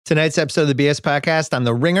Tonight's episode of the BS Podcast on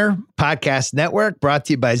the Ringer Podcast Network, brought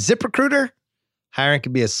to you by ZipRecruiter. Hiring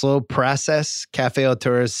can be a slow process. Cafe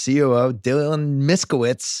Autora's COO, Dylan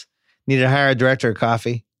Miskowitz, needed to hire a director of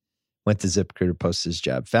coffee. Went to ZipRecruiter, posted his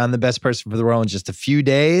job. Found the best person for the role in just a few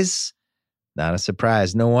days. Not a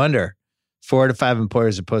surprise. No wonder. 4 to 5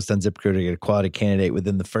 employers who post on ZipRecruiter to get a quality candidate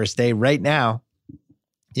within the first day. Right now,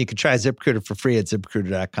 you can try ZipRecruiter for free at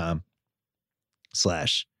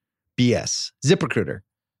ZipRecruiter.com/BS. ZipRecruiter,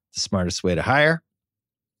 the smartest way to hire.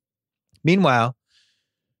 Meanwhile,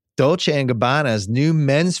 Dolce & Gabbana's new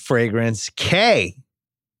men's fragrance, K,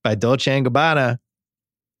 by Dolce & Gabbana,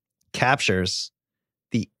 captures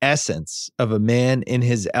the essence of a man in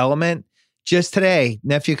his element. Just today,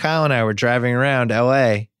 nephew Kyle and I were driving around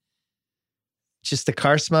LA. Just the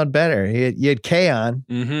car smelled better. You had K on.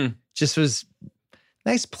 Mm-hmm. Just was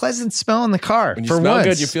nice, pleasant smell in the car. When you smell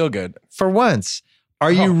good, you feel good. For once.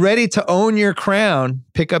 Are you ready to own your crown?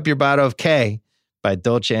 Pick up your bottle of K by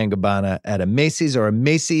Dolce & Gabbana at a Macy's or a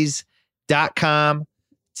Macy's.com.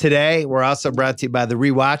 Today, we're also brought to you by The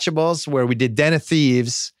Rewatchables, where we did Den of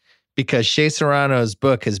Thieves because Shea Serrano's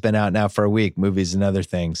book has been out now for a week, Movies and Other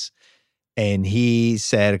Things. And he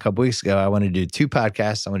said a couple weeks ago, I want to do 2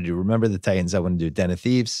 podcasts. I want to do Remember the Titans. I want to do Den of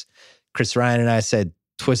Thieves. Chris Ryan and I said,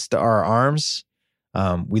 twist our arms.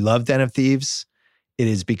 We love Den of Thieves. It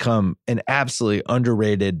has become an absolutely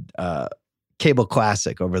underrated cable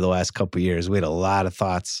classic over the last couple of years. We had a lot of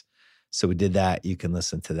thoughts. So we did that. You can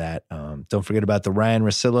listen to that. Don't forget about the Ryan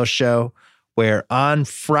Russillo Show, where on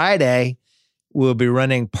Friday, we'll be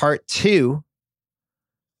running part 2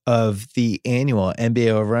 of the annual NBA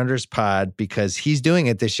Over-Unders pod, because he's doing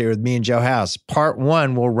it this year with me and Joe House. Part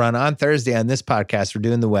 1 will run on Thursday on this podcast. We're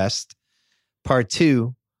doing the West. Part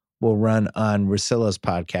 2 will run on Russillo's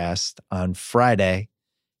podcast on Friday.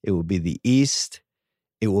 It will be the East.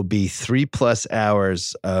 It will be 3+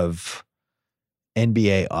 hours of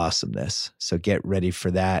NBA awesomeness. So get ready for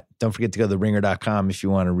that. Don't forget to go to theringer.com if you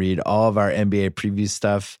want to read all of our NBA preview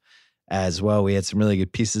stuff as well. We had some really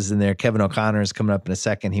good pieces in there. Kevin O'Connor is coming up in a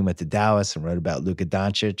second. He went to Dallas and wrote about Luka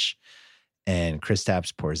Doncic and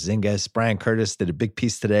Kristaps Porzingis. Brian Curtis did a big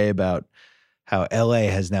piece today about how LA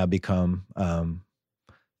has now become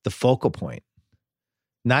the focal point,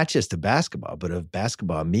 not just of basketball, but of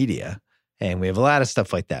basketball media. And we have a lot of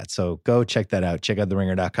stuff like that. So go check that out. Check out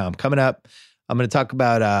theringer.com. Coming up, I'm going to talk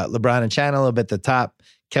about LeBron and China a little bit at the top.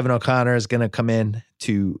 Kevin O'Connor is going to come in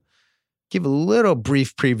to give a little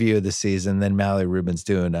brief preview of the season. Then Mallory Rubin's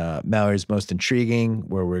doing Mallory's Most Intriguing,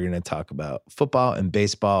 where we're going to talk about football and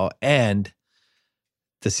baseball and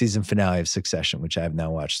the season finale of Succession, which I have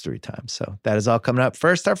now watched 3 times. So that is all coming up.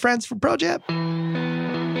 First, our friends from ProJet.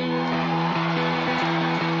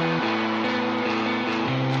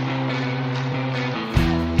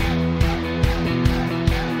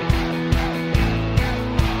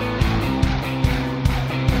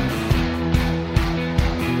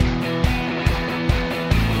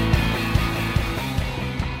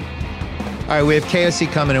 All right, we have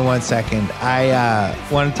KOC coming in 1 second. I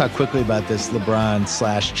want to talk quickly about this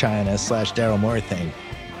LeBron/China/Daryl Morey thing,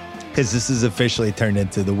 because this is officially turned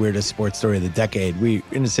into the weirdest sports story of the decade. We're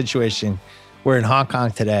in a situation where in Hong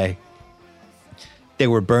Kong today, they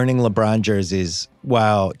were burning LeBron jerseys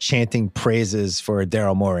while chanting praises for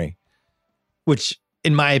Daryl Morey, which,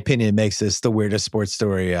 in my opinion, makes this the weirdest sports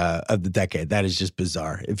story of the decade. That is just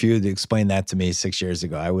bizarre. If you had explained that to me 6 years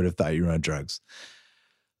ago, I would have thought you were on drugs.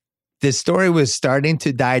 This story was starting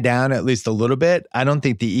to die down at least a little bit. I don't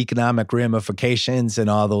think the economic ramifications and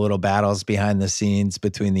all the little battles behind the scenes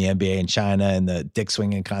between the NBA and China and the dick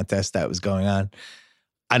swinging contest that was going on,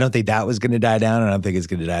 I don't think that was going to die down. I don't think it's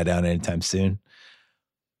going to die down anytime soon.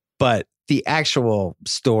 But the actual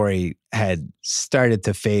story had started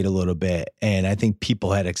to fade a little bit. And I think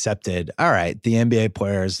people had accepted, all right, the NBA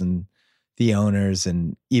players and the owners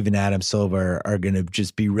and even Adam Silver are going to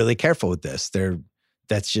just be really careful with this.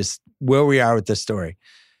 That's just where we are with this story.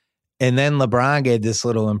 And then LeBron gave this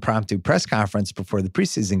little impromptu press conference before the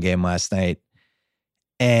preseason game last night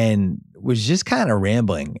and was just kind of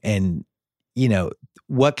rambling. And, you know,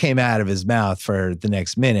 what came out of his mouth for the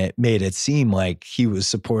next minute made it seem like he was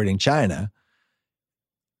supporting China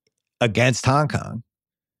against Hong Kong.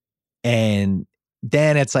 And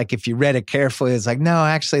then it's like, if you read it carefully, it's like, no,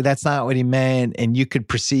 actually, that's not what he meant. And you could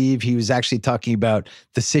perceive he was actually talking about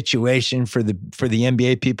the situation for the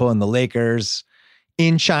NBA people and the Lakers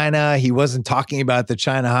in China. He wasn't talking about the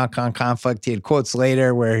China-Hong Kong conflict. He had quotes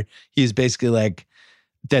later where he was basically like,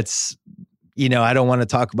 that's, you know, I don't want to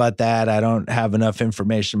talk about that. I don't have enough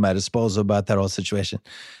information at my disposal about that whole situation.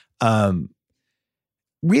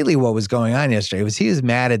 really what was going on yesterday was he was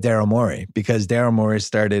mad at Daryl Morey because Daryl Morey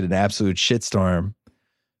started an absolute shitstorm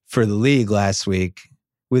for the league last week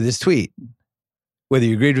with his tweet. Whether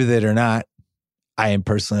you agreed with it or not, I am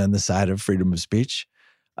personally on the side of freedom of speech.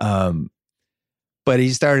 But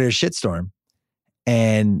he started a shitstorm.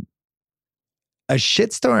 And a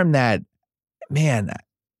shitstorm that, man,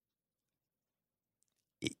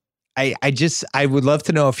 I would love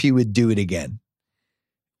to know if he would do it again.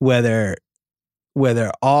 Whether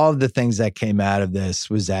all of the things that came out of this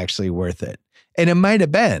was actually worth it. And it might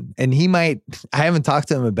have been. And he might, I haven't talked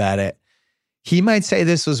to him about it. He might say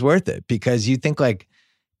this was worth it because you think like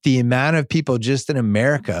the amount of people just in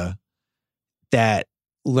America that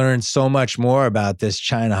learned so much more about this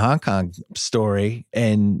China-Hong Kong story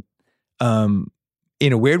and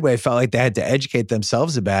in a weird way felt like they had to educate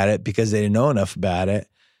themselves about it because they didn't know enough about it.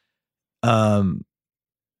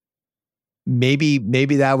 Maybe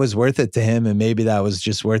that was worth it to him and maybe that was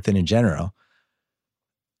just worth it in general.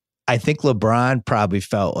 I think LeBron probably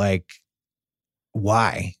felt like,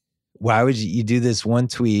 why? Why would you do this one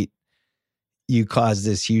tweet? You caused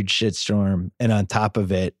this huge shitstorm. And on top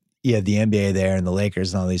of it, you have the NBA there and the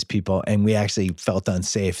Lakers and all these people. And we actually felt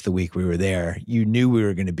unsafe the week we were there. You knew we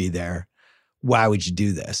were going to be there. Why would you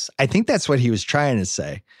do this? I think that's what he was trying to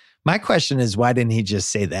say. My question is, why didn't he just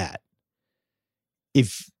say that?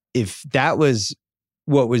 If that was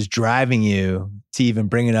what was driving you to even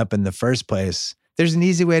bring it up in the first place, there's an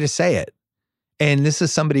easy way to say it. And this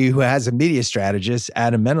is somebody who has a media strategist,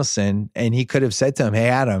 Adam Mendelsohn, and he could have said to him, hey,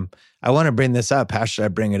 Adam, I want to bring this up. How should I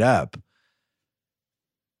bring it up?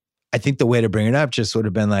 I think the way to bring it up just would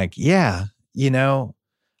have been like, yeah,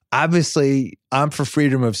 obviously I'm for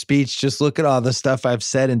freedom of speech. Just look at all the stuff I've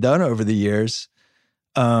said and done over the years.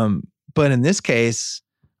 But in this case,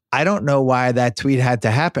 I don't know why that tweet had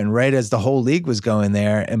to happen right as the whole league was going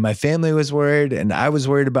there and my family was worried and I was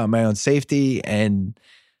worried about my own safety and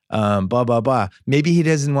blah, blah, blah. Maybe he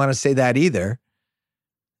doesn't want to say that either.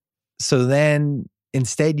 So then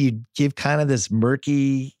instead you give kind of this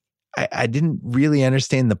murky, I didn't really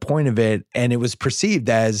understand the point of it. And it was perceived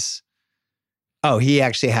as, oh, he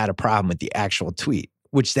actually had a problem with the actual tweet,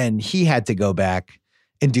 which then he had to go back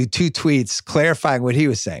and do 2 tweets clarifying what he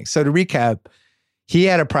was saying. So to recap, he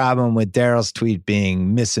had a problem with Daryl's tweet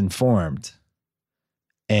being misinformed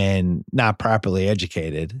and not properly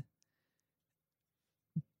educated,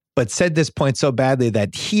 but said this point so badly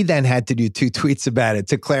that he then had to do 2 tweets about it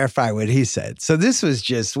to clarify what he said. So this was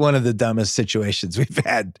just one of the dumbest situations we've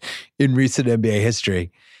had in recent NBA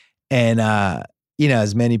history. And,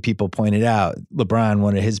 as many people pointed out, LeBron,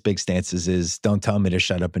 one of his big stances is don't tell me to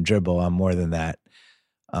shut up and dribble. I'm more than that.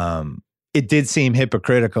 It did seem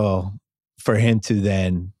hypocritical for him to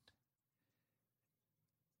then,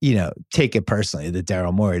 take it personally that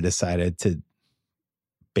Daryl Morey decided to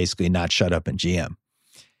basically not shut up and GM.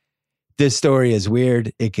 This story is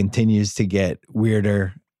weird. It continues to get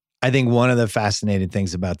weirder. I think one of the fascinating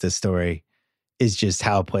things about this story is just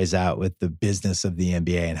how it plays out with the business of the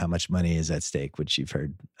NBA and how much money is at stake, which you've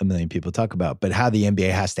heard a million people talk about, but how the NBA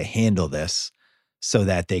has to handle this so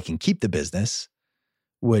that they can keep the business,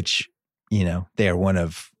 which, they are one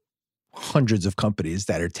of hundreds of companies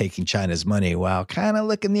that are taking China's money while kind of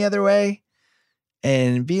looking the other way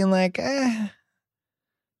and being like, I'm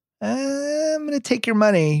going to take your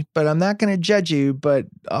money, but I'm not going to judge you. But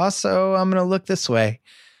also I'm going to look this way.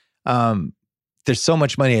 There's so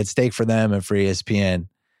much money at stake for them and for ESPN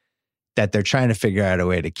that they're trying to figure out a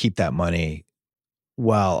way to keep that money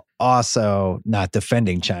while also not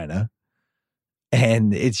defending China.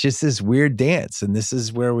 And it's just this weird dance. And this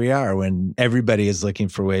is where we are when everybody is looking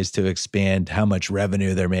for ways to expand how much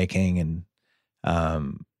revenue they're making. And,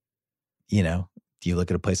 you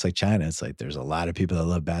look at a place like China, it's like there's a lot of people that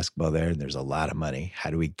love basketball there and there's a lot of money.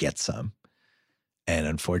 How do we get some? And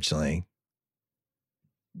unfortunately,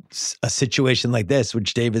 a situation like this,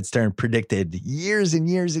 which David Stern predicted years and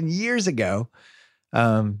years and years ago,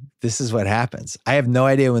 this is what happens. I have no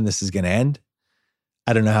idea when this is going to end.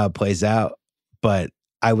 I don't know how it plays out, but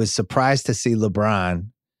I was surprised to see LeBron,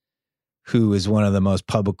 who is one of the most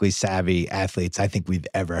publicly savvy athletes I think we've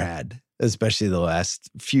ever had, especially the last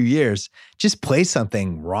few years, just play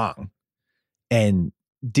something wrong and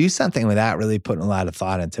do something without really putting a lot of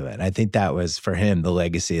thought into it. And I think that was for him, the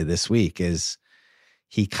legacy of this week is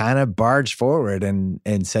he kind of barged forward and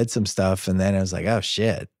said some stuff. And then I was like, oh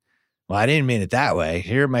shit. Well, I didn't mean it that way.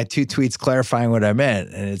 Here are my 2 tweets clarifying what I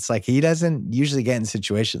meant. And it's like, he doesn't usually get in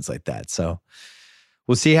situations like that. So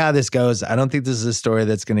we'll see how this goes. I don't think this is a story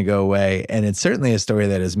that's going to go away. And it's certainly a story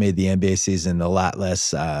that has made the NBA season a lot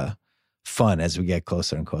less fun as we get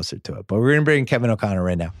closer and closer to it. But we're going to bring Kevin O'Connor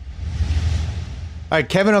right now. All right,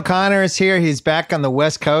 Kevin O'Connor is here. He's back on the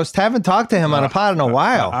West Coast. Haven't talked to him on a pod in a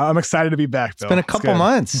while. I'm excited to be back, Bill. It's been a couple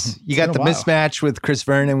months. You got the mismatch with Chris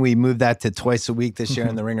Vernon. We moved that to twice a week this year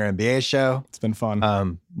on the Ringer NBA show. It's been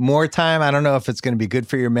fun. More time. I don't know if it's going to be good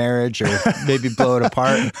for your marriage or maybe blow it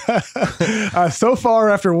apart. So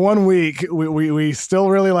far, after 1 week, we still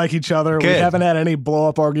really like each other. Good. We haven't had any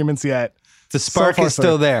blow-up arguments yet. The spark is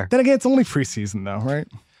still there. Then again, it's only preseason, though, right?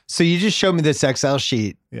 So you just showed me this Excel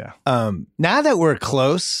sheet. Yeah. Now that we're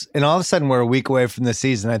close and all of a sudden we're a week away from the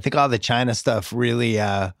season, I think all the China stuff really,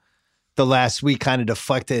 the last week kind of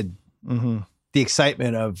deflected the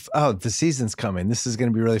excitement of, the season's coming. This is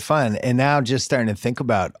going to be really fun. And now just starting to think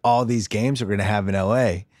about all these games we're going to have in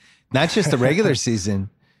LA, not just the regular season.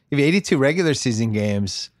 You have 82 regular season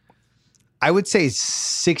games. I would say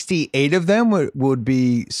 68 of them would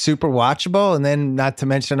be super watchable. And then not to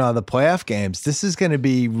mention all the playoff games. This is going to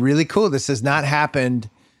be really cool. This has not happened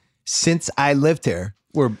since I lived here,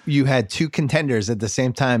 where you had two contenders at the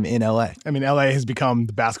same time in LA. I mean, LA has become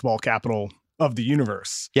the basketball capital of the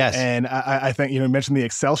universe. Yes. And I think, you mentioned the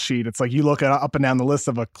Excel sheet. It's like you look at up and down the list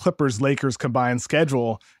of a Clippers-Lakers combined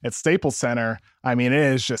schedule at Staples Center. I mean, it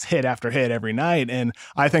is just hit after hit every night. And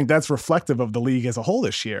I think that's reflective of the league as a whole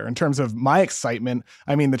this year. In terms of my excitement,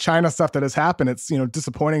 I mean, the China stuff that has happened, it's,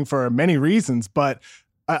 disappointing for many reasons, but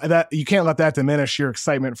that you can't let that diminish your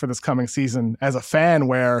excitement for this coming season as a fan,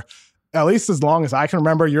 where at least as long as I can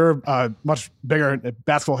remember, you're a much bigger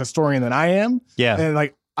basketball historian than I am. Yeah.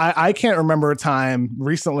 And I can't remember a time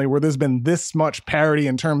recently where there's been this much parity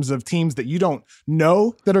in terms of teams that you don't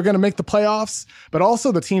know that are going to make the playoffs, but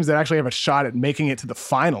also the teams that actually have a shot at making it to the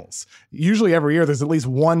finals. Usually every year there's at least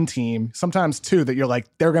one team, sometimes two, that you're like,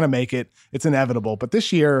 they're going to make it. It's inevitable. But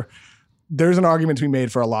this year, there's an argument to be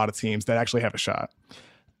made for a lot of teams that actually have a shot.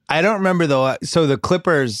 I don't remember though. So the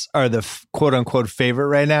Clippers are the quote unquote favorite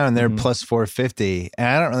right now, and they're plus 450. And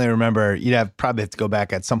I don't really remember. You'd probably have to go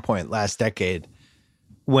back at some point last decade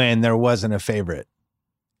when there wasn't a favorite.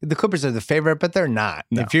 The Clippers are the favorite, but they're not.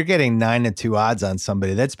 No. If you're getting 9-2 odds on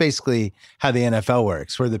somebody, that's basically how the NFL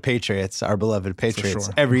works. We're the Patriots, our beloved Patriots,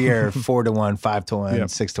 every year 4-1, 5-1,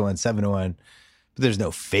 6-1, 7-1. But there's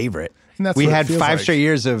no favorite. We had 4 straight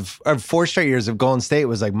years of Golden State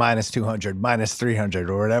was like minus 200, minus 300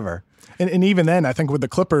 or whatever. And even then, I think with the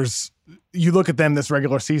Clippers, you look at them this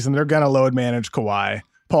regular season, they're going to load manage Kawhi.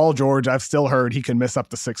 Paul George, I've still heard he can miss up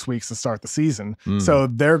to 6 weeks to start the season. So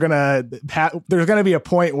there's going to be a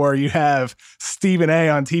point where you have Stephen A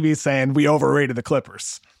on TV saying we overrated the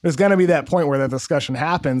Clippers. There's going to be that point where that discussion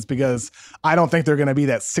happens, because I don't think they're going to be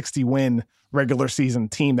that 60-win regular season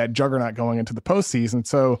team, that juggernaut going into the postseason.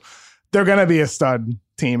 So they're going to be a stud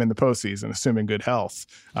team in the postseason, assuming good health.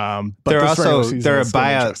 But they're a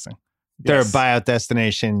buyout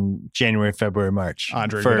destination January, February, March.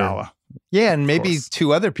 Andre Iguodala. Yeah, and maybe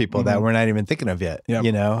two other people that we're not even thinking of yet.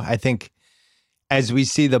 Yep. I think as we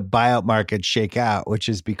see the buyout market shake out, which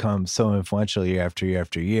has become so influential year after year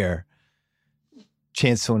after year,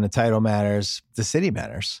 chance to win the title matters. The city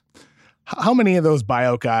matters. How many of those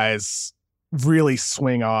buyout guys really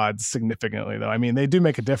swing odds significantly, though? I mean, they do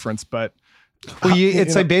make a difference, but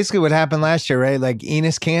it's like basically what happened last year, right? Like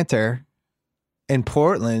Enes Kanter in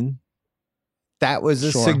Portland. That was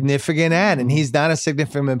a significant ad, and he's not a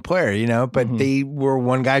significant player, but they were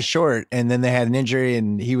one guy short, and then they had an injury,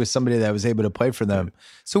 and he was somebody that was able to play for them.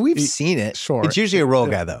 So we've seen it. Sure. It's usually a role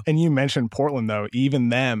guy, though. And you mentioned Portland, though. Even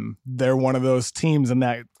them, they're one of those teams in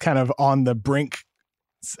that kind of on the brink.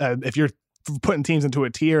 If you're putting teams into a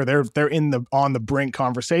tier, they're in the on the brink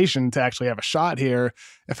conversation to actually have a shot here.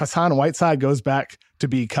 If Hassan Whiteside goes back to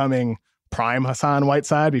becoming prime Hassan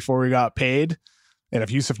Whiteside before we got paid, and if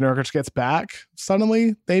Yusuf Nurkic gets back,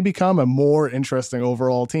 suddenly they become a more interesting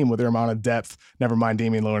overall team with their amount of depth. Never mind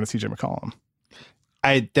Damian Lillard and CJ McCollum.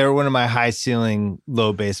 They're one of my high ceiling,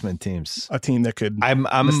 low basement teams. A team that could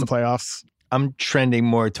miss the playoffs. I'm trending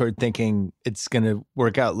more toward thinking it's going to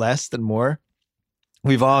work out less than more.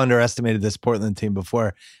 We've all underestimated this Portland team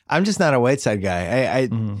before. I'm just not a Whiteside guy.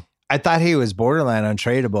 I thought he was borderline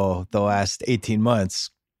untradeable the last 18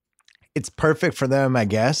 months. It's perfect for them, I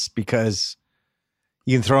guess, because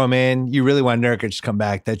you can throw him in. You really want Nurkic to come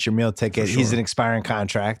back. That's your meal ticket. Sure. He's an expiring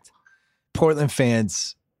contract. Portland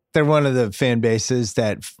fans, they're one of the fan bases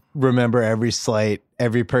that remember every slight,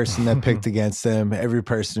 every person that picked against them, every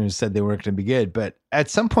person who said they weren't going to be good. But at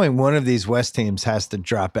some point, one of these West teams has to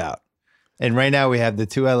drop out. And right now we have the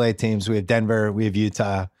two LA teams. We have Denver, we have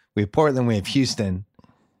Utah, we have Portland, we have Houston.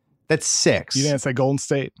 That's 6. You didn't say Golden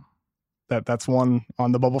State. That's one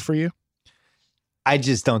on the bubble for you? I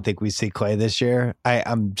just don't think we see Clay this year.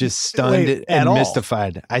 I'm just stunned and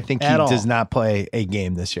mystified. I think he does not play a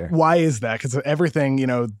game this year. Why is that? Because everything,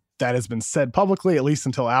 that has been said publicly, at least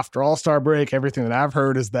until after All-Star break, everything that I've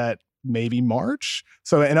heard is that maybe March.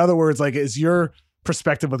 So in other words, like, is your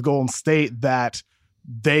perspective with Golden State that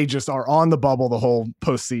they just are on the bubble the whole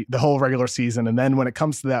the whole regular season, and then when it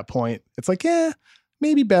comes to that point, it's like, yeah,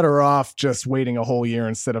 maybe better off just waiting a whole year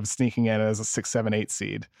instead of sneaking in as a 6, 7, 8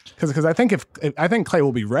 seed? Because I think I think Clay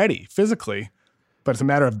will be ready physically, but it's a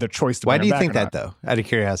matter of the choice to. Why do you think that, though? Out of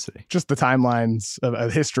curiosity, just the timelines of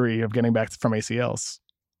a history of getting back from ACLs.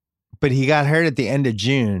 But he got hurt at the end of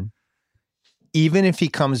June. Even if he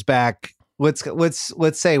comes back, let's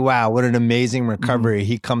say, wow, what an amazing recovery. Mm-hmm.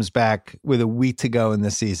 He comes back with a week to go in the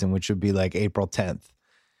season, which would be like April 10th.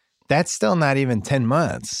 That's still not even 10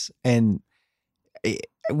 months. And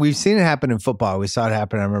we've seen it happen in football. We saw it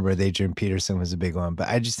happen. I remember Adrian Peterson was a big one, but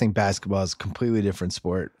I just think basketball is a completely different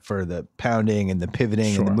sport for the pounding and the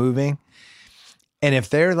pivoting and the moving. And if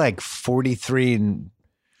they're like 43 and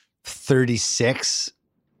 36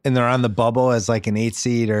 and they're on the bubble as like an 8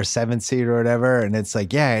 seed or a 7 seed or whatever, and it's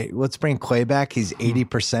like, yeah, let's bring Clay back. He's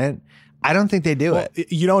 80%. I don't think they do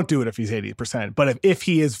it. You don't do it if he's 80%, but if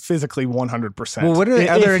he is physically 100%. Well, what are the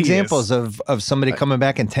other examples of somebody coming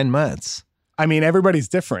back in 10 months? I mean, everybody's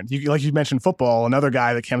different. Like you mentioned football, another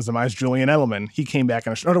guy that comes to mind is Julian Edelman. He came back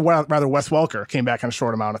Wes Welker came back in a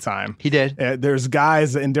short amount of time. He did. There's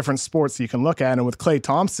guys in different sports that you can look at. And with Klay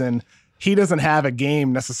Thompson, he doesn't have a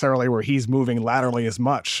game necessarily where he's moving laterally as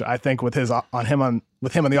much. I think with him on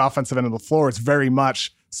the offensive end of the floor, it's very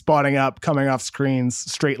much spotting up, coming off screens,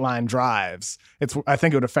 straight line drives. I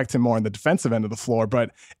think it would affect him more on the defensive end of the floor.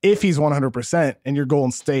 But if he's 100% and you're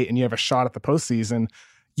Golden State and you have a shot at the postseason,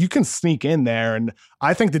 you can sneak in there. And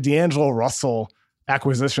I think the D'Angelo Russell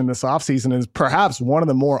acquisition this offseason is perhaps one of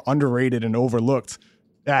the more underrated and overlooked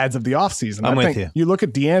ads of the offseason. I'm with you. You look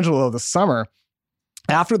at D'Angelo this summer,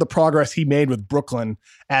 after the progress he made with Brooklyn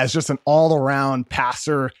as just an all-around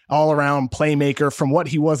passer, all-around playmaker from what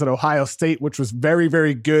he was at Ohio State, which was very,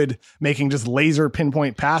 very good, making just laser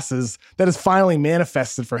pinpoint passes, that has finally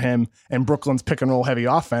manifested for him in Brooklyn's pick-and-roll heavy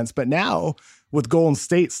offense. But now, with Golden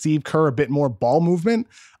State, Steve Kerr, a bit more ball movement,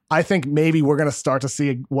 I think maybe we're going to start to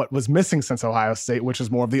see what was missing since Ohio State, which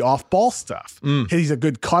is more of the off-ball stuff. He's a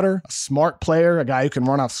good cutter, a smart player, a guy who can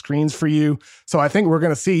run off screens for you. So I think we're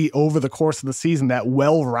going to see over the course of the season that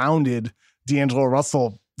well-rounded D'Angelo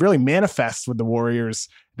Russell really manifests with the Warriors.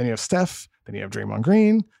 Then you have Steph, then you have Draymond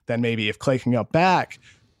Green, then maybe if Clay can get back,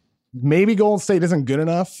 maybe Golden State isn't good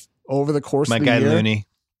enough over the course of the year. My guy Looney.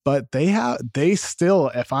 But they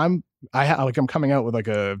still, I'm coming out with like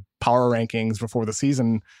a power rankings before the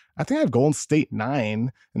season, I think I have Golden State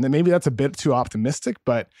 9, and then maybe that's a bit too optimistic,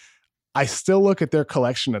 but I still look at their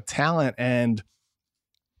collection of talent. And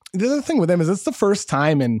the other thing with them is it's the first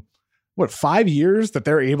time in 5 years that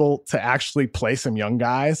they're able to actually play some young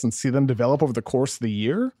guys and see them develop over the course of the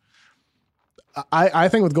year. I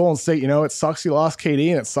think with Golden State, it sucks you lost KD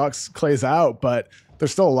and it sucks Clay's out, but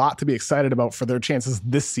there's still a lot to be excited about for their chances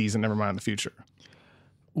this season, never mind the future.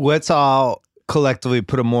 Let's all collectively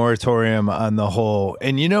put a moratorium on the whole.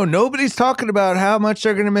 And nobody's talking about how much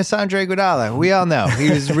they're going to miss Andre Iguodala. We all know he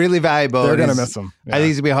was really valuable. They're going to miss him. Yeah. I think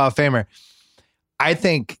he's going to be a Hall of Famer. I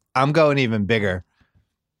think I'm going even bigger.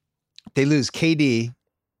 They lose KD,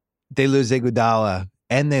 they lose Iguodala,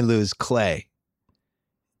 and they lose Clay.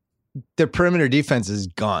 Their perimeter defense is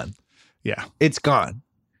gone. Yeah, it's gone.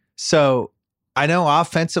 So I know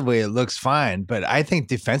offensively it looks fine, but I think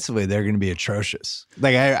defensively they're going to be atrocious.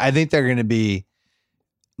 Like I think they're going to be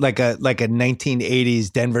like a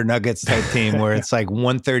 1980s Denver Nuggets type team where it's like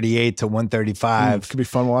 138 to 135. Could be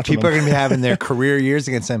fun watching. People are going to be having their career years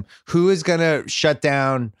against them. Who is going to shut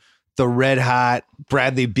down the red hot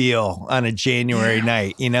Bradley Beal on a January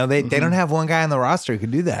night? They don't have one guy on the roster who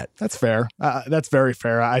can do that. That's fair. That's very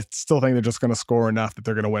fair. I still think they're just going to score enough that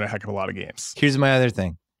they're going to win a heck of a lot of games. Here's my other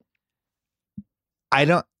thing.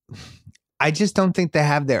 I just don't think they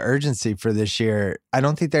have the urgency for this year. I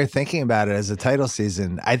don't think they're thinking about it as a title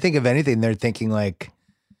season. I think if anything, they're thinking like,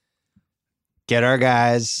 get our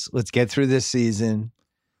guys, let's get through this season.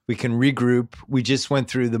 We can regroup. We just went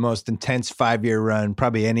through the most intense 5-year run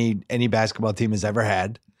probably any basketball team has ever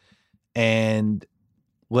had. And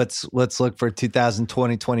let's look for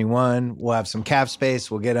 2020, 21. We'll have some cap space.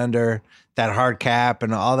 We'll get under that hard cap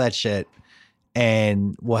and all that shit.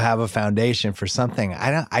 And we'll have a foundation for something.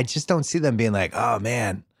 I just don't see them being like, oh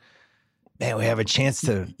man, we have a chance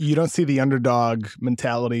to. You don't see the underdog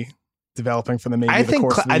mentality developing for them. I think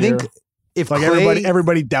if like Clay,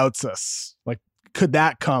 everybody doubts us, like could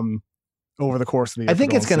that come over the course of the year? I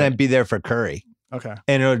think it's going to be there for Curry. Okay.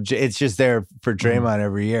 And it's just there for Draymond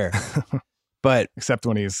every year. But except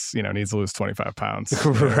when he's, needs to lose 25 pounds.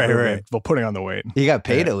 Right. Well, putting on the weight. He got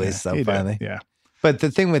paid at least, though, finally. Yeah. But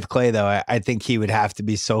the thing with Clay, though, I think he would have to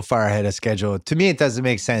be so far ahead of schedule. To me, it doesn't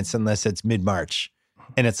make sense unless it's mid-March.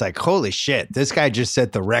 And it's like, holy shit, this guy just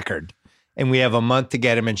set the record. And we have a month to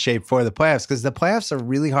get him in shape for the playoffs, because the playoffs are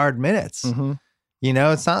really hard minutes. Mm-hmm.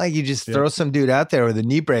 It's not like you just throw some dude out there with a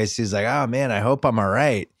knee brace. He's like, oh, man, I hope I'm all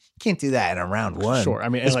right. You can't do that in a round one. Sure. I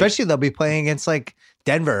mean, especially they'll be playing against like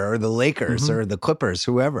Denver or the Lakers or the Clippers,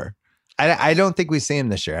 whoever. I don't think we see him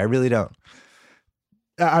this year. I really don't.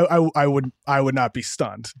 I would not be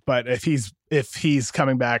stunned, but if he's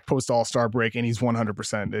coming back post All-Star break and he's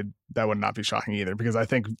 100%, that would not be shocking either, because I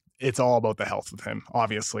think it's all about the health with him.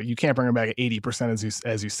 Obviously, you can't bring him back at 80%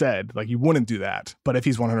 as you said. Like, you wouldn't do that, but if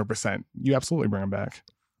he's 100%, you absolutely bring him back.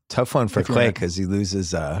 Tough one for Clay, because he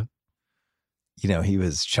loses. He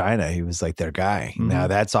was China. He was like their guy. Mm-hmm. Now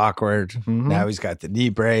that's awkward. Mm-hmm. Now he's got the knee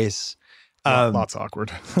brace. Lots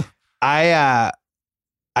awkward.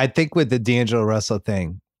 I think with the D'Angelo Russell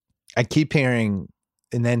thing, I keep hearing,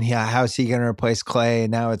 and then how's he going to replace Clay?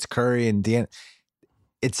 And now it's Curry and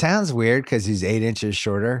It sounds weird because he's 8 inches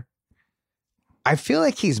shorter. I feel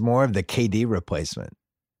like he's more of the KD replacement,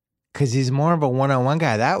 because he's more of a one-on-one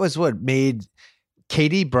guy. That was what made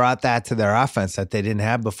KD brought that to their offense that they didn't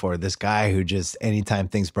have before. This guy who just, anytime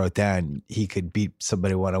things broke down, he could beat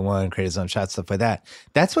somebody one-on-one, create his own shot, stuff like that.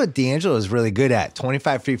 That's what D'Angelo is really good at.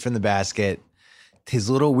 25 feet from the basket, his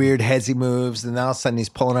little weird headsy moves, and then all of a sudden he's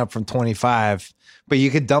pulling up from 25. But you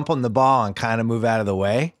could dump him the ball and kind of move out of the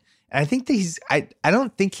way. And I think that I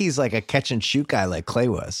don't think he's like a catch and shoot guy like Clay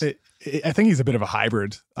was. I think he's a bit of a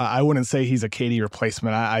hybrid. I wouldn't say he's a KD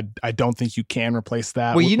replacement. I don't think you can replace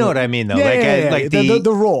that. Well, you know what I mean, though. Like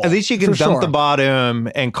the role. At least you can dump the ball to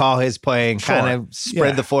him and call his play and kind of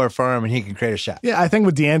spread the floor for him, and he can create a shot. Yeah, I think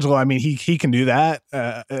with D'Angelo, I mean, he can do that.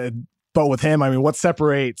 But with him, I mean, what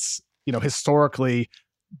separates, historically,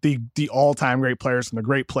 the all-time great players from the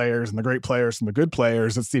great players and the great players from the good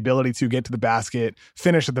players, it's the ability to get to the basket,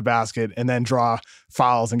 finish at the basket, and then draw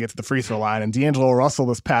fouls and get to the free throw line. And D'Angelo Russell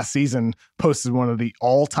this past season posted one of the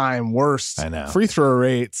all-time worst free throw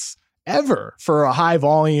rates ever for a high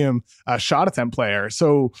volume shot attempt player.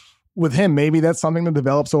 So with him, maybe that's something that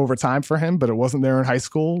develops over time for him, but it wasn't there in high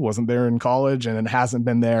school, wasn't there in college, and it hasn't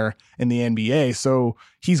been there in the NBA. So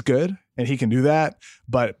he's good and he can do that,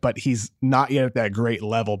 but he's not yet at that great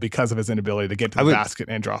level because of his inability to get to the basket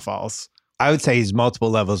and draw fouls. I would say he's multiple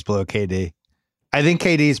levels below KD. I think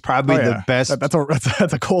KD is probably the best.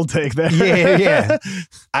 That's a cold take there. Yeah.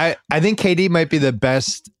 I think KD might be the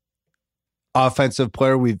best offensive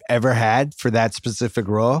player we've ever had for that specific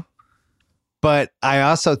role. But I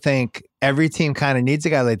also think every team kind of needs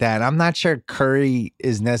a guy like that. And I'm not sure Curry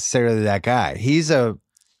is necessarily that guy. He's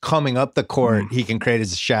coming up the court. He can create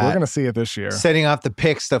his shot. We're going to see it this year. Setting off the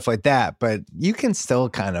pick, stuff like that. But you can still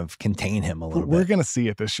kind of contain him a little bit. We're going to see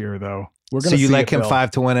it this year, though. So you like him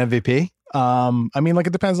 5 to 1 MVP? I mean, like,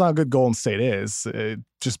 it depends on how good Golden State is.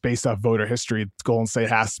 Just based off voter history, Golden State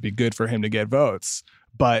has to be good for him to get votes.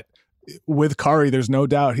 But with Curry, there's no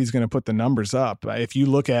doubt he's going to put the numbers up. If you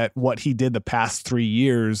look at what he did the past 3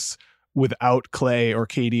 years without Clay or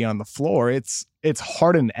KD on the floor, it's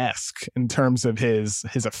Harden-esque in terms of his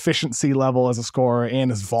efficiency level as a scorer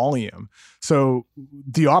and his volume. So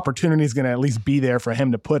the opportunity is going to at least be there for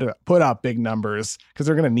him to put up big numbers, because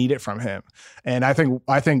they're going to need it from him. And I think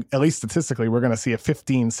at least statistically, we're going to see a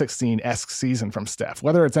 15-16-esque season from Steph.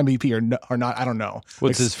 Whether it's MVP or not, I don't know.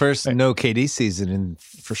 What's his first no KD season in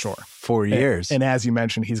for sure 4 years. And as you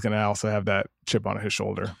mentioned, he's going to also have that chip on his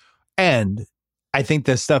shoulder. And I think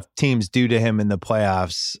the stuff teams do to him in the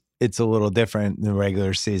playoffs, it's a little different in the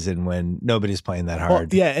regular season when nobody's playing that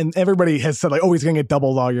hard. Well, yeah, and everybody has said, like, oh, he's going to get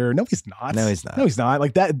doubled all year. No, he's not. No, he's not. No, he's not.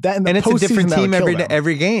 Like that in the and it's a different team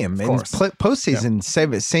every game. Of course. And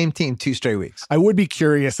postseason, same team 2 straight weeks. I would be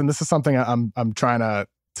curious, and this is something I'm trying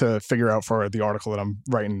to figure out for the article that I'm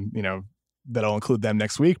writing, that I'll include them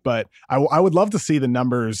next week. But I would love to see the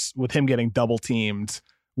numbers with him getting double teamed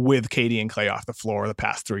with KD and Clay off the floor the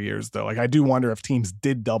past 3 years, though. Like, I do wonder if teams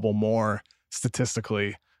did double more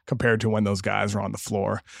statistically compared to when those guys were on the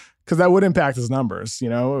floor, because that would impact his numbers,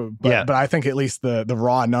 But I think at least the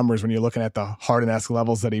raw numbers, when you're looking at the Harden-esque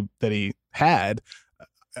levels that he had,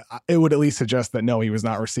 it would at least suggest that no, he was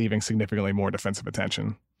not receiving significantly more defensive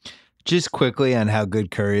attention. Just quickly on how good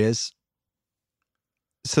Curry is.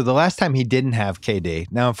 So the last time he didn't have KD,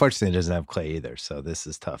 now unfortunately he doesn't have Clay either, so this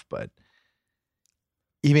is tough, but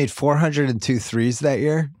he made 402 threes that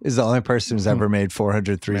year. Is the only person who's ever made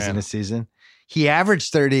 400 threes in a season. He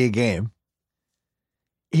averaged 30 a game.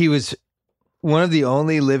 He was one of the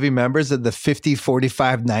only living members of the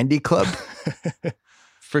 50-45-90 club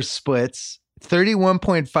for splits,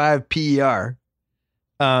 31.5 PER.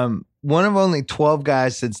 One of only 12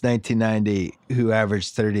 guys since 1990 who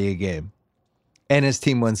averaged 30 a game. And his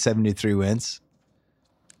team won 73 wins.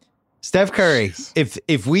 Steph Curry,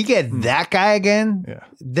 if we get that guy again,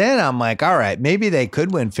 then I'm like, all right, maybe they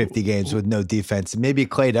could win 50 games with no defense. Maybe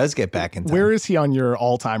Clay does get back in time. Where is he on your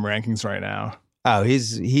all-time rankings right now? Oh,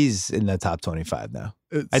 he's in the top 25 now.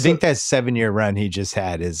 I think that 7-year run he just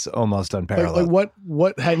had is almost unparalleled. Like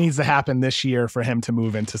what needs to happen this year for him to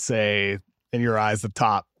move into, say, in your eyes, the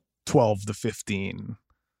top 12 to 15?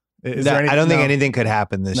 I don't think anything could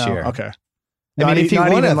happen this year. Okay. I mean, if you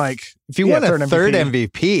won a third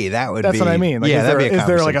MVP, that would That's what I mean. Like, is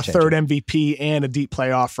there like a changer. third MVP and a deep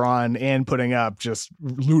playoff run and putting up just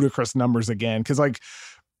ludicrous numbers again? Because like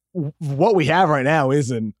what we have right now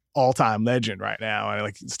is an all-time legend right now. And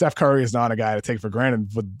like Steph Curry is not a guy to take for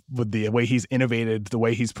granted with the way he's innovated, the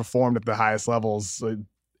way he's performed at the highest levels,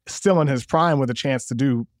 still in his prime with a chance to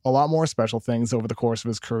do a lot more special things over the course of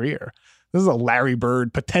his career. This is a Larry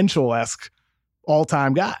Bird potential-esque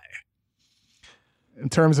all-time guy. In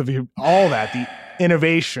terms of all that, the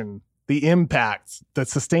innovation, the impact, the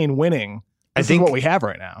sustained winning, I think is what we have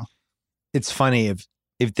right now. It's funny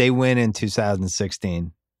if they win in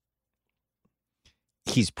 2016,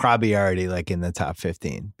 he's probably already like in the top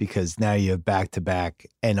 15 because now you have back-to-back.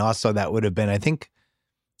 And also that would have been, I think,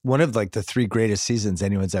 one of like the 3 greatest seasons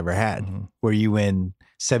anyone's ever had, where you win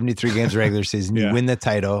 73 games regular season, you win the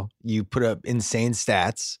title, you put up insane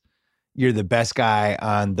stats, you're the best guy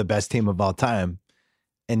on the best team of all time.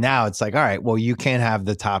 And now it's like, all right, well, you can't have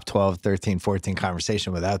the top 12, 13, 14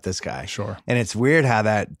 conversation without this guy. Sure. And it's weird how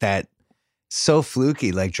that so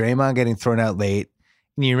fluky, like Draymond getting thrown out late.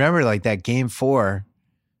 And you remember like that game 4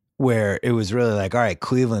 where it was really like, all right,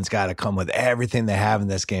 Cleveland's got to come with everything they have in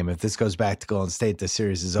this game. If this goes back to Golden State, the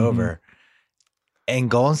series is over. And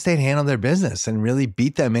Golden State handled their business and really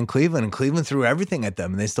beat them in Cleveland. And Cleveland threw everything at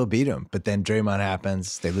them and they still beat them. But then Draymond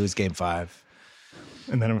happens. They lose game 5.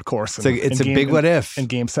 And then, of course, it's a big what if. In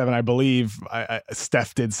game 7, I believe,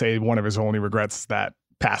 Steph did say one of his only regrets is that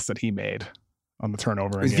pass that he made on the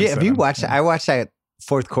turnover. Have you watched I watched that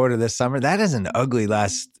fourth quarter this summer. That is an ugly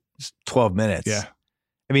last 12 minutes. Yeah.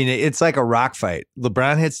 I mean, it's like a rock fight.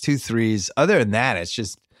 LeBron hits 2 threes. Other than that, it's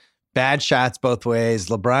just bad shots both ways.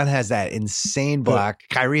 LeBron has that insane block.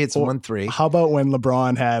 Kyrie hits 1 3. How about when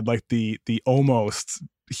LeBron had like the almost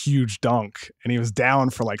huge dunk and he was down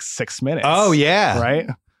for like 6 minutes? Oh yeah. Right.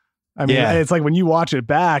 I mean, it's like when you watch it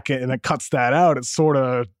back and it cuts that out, it sort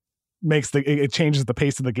of makes it changes the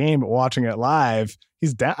pace of the game. But watching it live,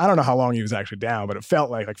 he's down. I don't know how long he was actually down, but it felt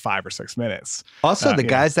like 5 or 6 minutes. Also, the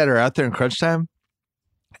guys that are out there in crunch time,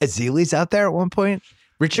 Ezeli's out there at one point.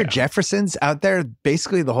 Richard Jefferson's out there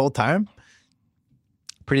basically the whole time.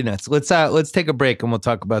 Pretty nuts. Let's take a break and we'll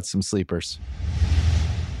talk about some sleepers.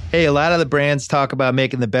 Hey, a lot of the brands talk about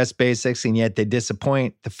making the best basics, and yet they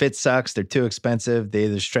disappoint. The fit sucks. They're too expensive. They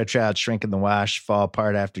either stretch out, shrink in the wash, fall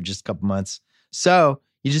apart after just a couple months. So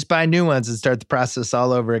you just buy new ones and start the process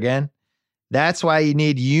all over again. That's why you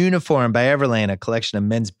need Uniform by Everlane, a collection of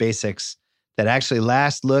men's basics that actually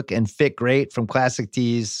last, look, and fit great, from classic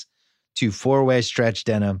tees to 4-way stretch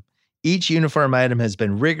denim. Each uniform item has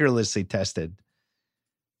been rigorously tested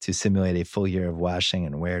to simulate a full year of washing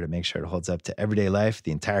and wear to make sure it holds up to everyday life.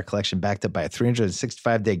 The entire collection backed up by a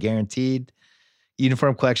 365-day guaranteed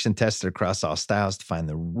uniform collection tested across all styles to find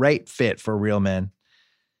the right fit for real men.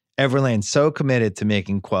 Everlane's so committed to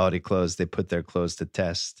making quality clothes, they put their clothes to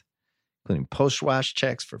test, including post-wash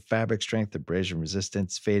checks for fabric strength, abrasion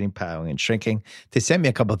resistance, fading, piling, and shrinking. They sent me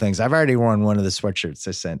a couple of things. I've already worn one of the sweatshirts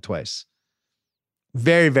they sent twice.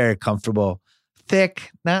 Very, very comfortable.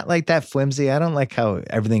 Thick, not like that flimsy. I don't like how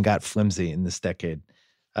everything got flimsy in this decade.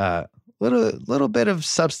 Little bit of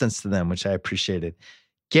substance to them, which I appreciated.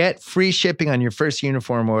 Get free shipping on your first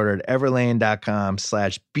uniform order at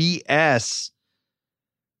everlane.com/BS.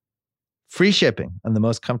 Free shipping on the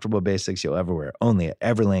most comfortable basics you'll ever wear, only at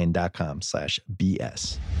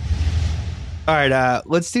everlane.com/BS. All right,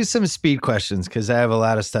 let's do some speed questions because I have a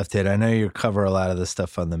lot of stuff to hit. I know you cover a lot of the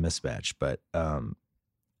stuff on the mismatch, but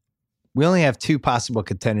we only have 2 possible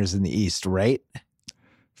contenders in the East, right?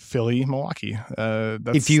 Philly, Milwaukee.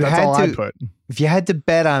 That's all I'd put. If you had to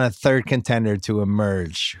bet on a third contender to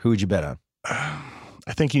emerge, who would you bet on?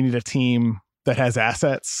 I think you need a team that has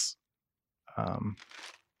assets.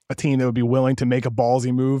 A team that would be willing to make a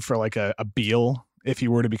ballsy move for like a Beal if he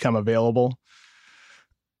were to become available.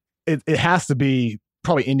 It has to be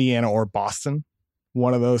probably Indiana or Boston,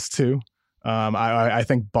 one of those two. I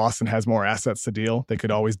think Boston has more assets to deal. They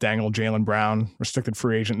could always dangle Jaylen Brown, restricted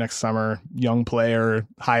free agent next summer, young player,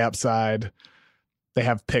 high upside. They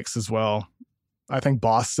have picks as well. I think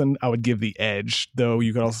Boston, I would give the edge, though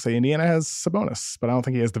you could also say Indiana has Sabonis, but I don't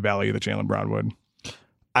think he has the value that Jaylen Brown would.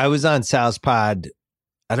 I was on Sal's pod.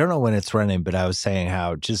 I don't know when it's running, but I was saying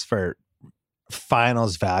how just for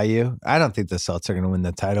finals value, I don't think the Celtics are going to win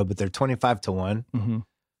the title, but they're 25-1. Mm-hmm.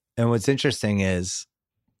 And what's interesting is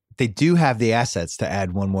they do have the assets to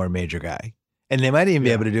add one more major guy. And they might even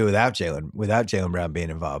be able to do it without Jaylen Brown being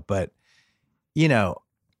involved. But, you know,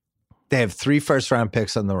 they have 3 first-round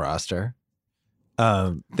picks on the roster.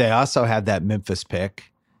 They also have that Memphis pick.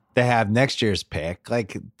 They have next year's pick.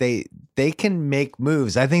 Like, they can make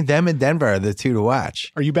moves. I think them and Denver are the 2 to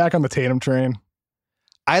watch. Are you back on the Tatum train?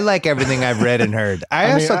 I like everything I've read and heard.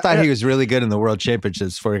 I also thought he was really good in the World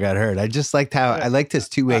Championships before he got hurt. I just liked I liked his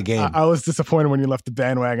two-way game. I was disappointed when you left the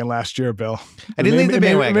bandwagon last year, Bill. I didn't leave the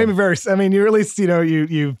bandwagon. It made me very. I mean, you at least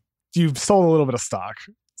you sold a little bit of stock.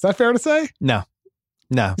 Is that fair to say? No.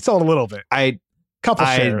 You sold a little bit. Couple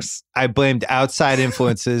shares. I blamed outside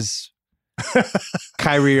influences.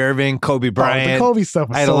 Kyrie Irving, Kobe Bryant. The Kobe stuff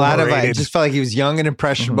was I had so a lot overrated. I just felt like he was young and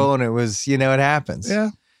impressionable, and it was, it happens.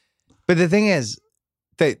 Yeah. But the thing is,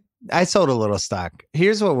 that I sold a little stock.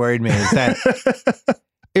 Here's what worried me is that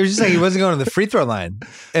it was just like he wasn't going to the free throw line.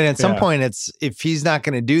 And at some point, if he's not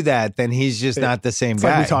going to do that, then he's just not the same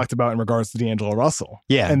guy. Like we talked about in regards to D'Angelo Russell.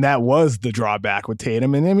 Yeah. And that was the drawback with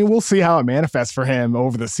Tatum. And I mean, we'll see how it manifests for him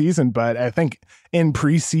over the season. But I think in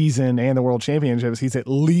preseason and the World Championships, he's at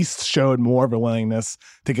least showed more of a willingness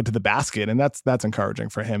to get to the basket. And that's encouraging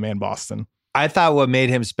for him and Boston. I thought what made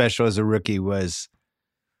him special as a rookie was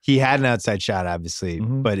he had an outside shot, obviously,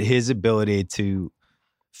 but his ability to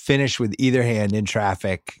finish with either hand in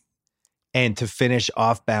traffic and to finish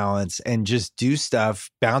off balance and just do stuff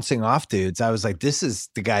bouncing off dudes. I was like, this is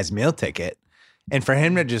the guy's meal ticket. And for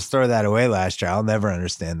him to just throw that away last year, I'll never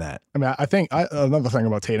understand that. I mean, I think another thing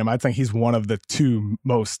about Tatum, I think he's one of the 2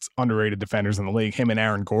 most underrated defenders in the league. Him and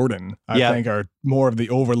Aaron Gordon, I think, are more of the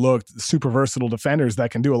overlooked, super versatile defenders that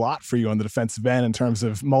can do a lot for you on the defensive end in terms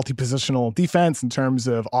of multi-positional defense, in terms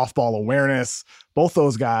of off-ball awareness. Both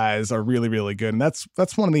those guys are really, really good. And that's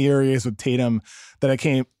one of the areas with Tatum that I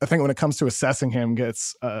think when it comes to assessing him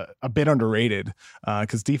gets a bit underrated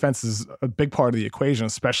because defense is a big part of the equation,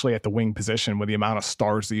 especially at the wing position with the amount of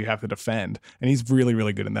stars that you have to defend. And he's really,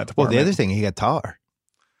 really good in that department. Well, the other thing, he got taller.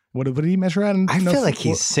 What did he measure at? I feel like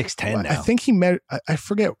he's 6'10" now. I think he measured, I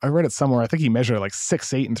forget, I read it somewhere. I think he measured like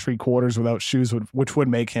 6'8 3/4 without shoes, which would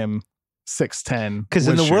make him 6'10". Because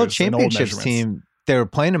in the World Championships team, they were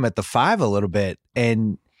playing him at the 5 a little bit,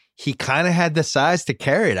 and he kind of had the size to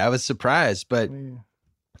carry it. I was surprised, but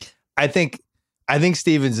I think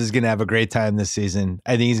Stevens is going to have a great time this season.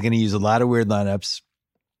 I think he's going to use a lot of weird lineups.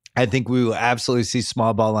 I think we will absolutely see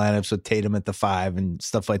small ball lineups with Tatum at the 5 and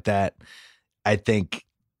stuff like that. I think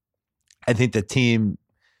the team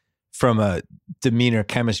from a demeanor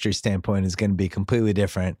chemistry standpoint is going to be completely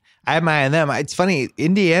different. I have my eye on them. It's funny,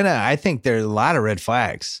 Indiana, I think there are a lot of red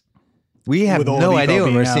flags. We have no idea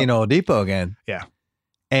when we're seeing Oladipo again. Yeah.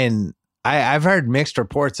 And I've heard mixed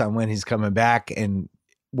reports on when he's coming back and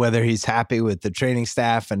whether he's happy with the training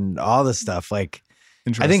staff and all this stuff. Like,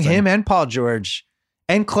 I think him and Paul George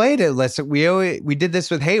and Clay did. We did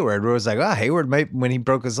this with Hayward, where it was like, Hayward might, when he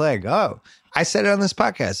broke his leg. I said it on this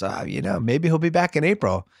podcast. Maybe he'll be back in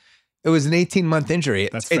April. It was an 18-month injury.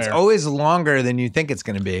 It's always longer than you think it's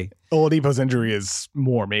going to be. Oladipo's injury is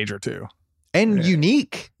more major too. And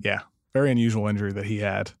unique. Yeah. Very unusual injury that he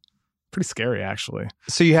had. Pretty scary, actually.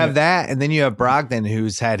 So you have that, and then you have Brogdon,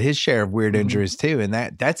 who's had his share of weird injuries too, and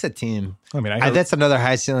that's a team. I mean, that's another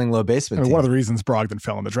high ceiling, low basement team. One of the reasons Brogdon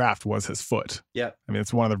fell in the draft was his foot. Yeah, I mean,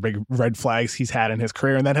 it's one of the big red flags he's had in his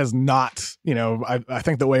career, and that has not. I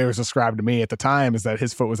think the way it was described to me at the time is that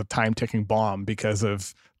his foot was a time ticking bomb because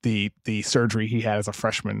of the surgery he had as a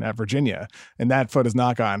freshman at Virginia, and that foot has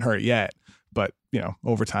not gotten hurt yet. But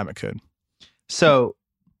over time it could. So,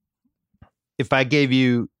 if I gave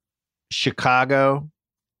you Chicago,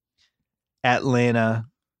 Atlanta,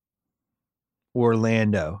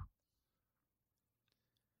 Orlando,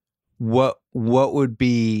 what would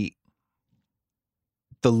be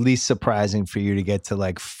the least surprising for you to get to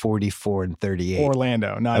like 44 and 38?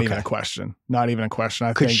 Orlando, not even a question. Not even a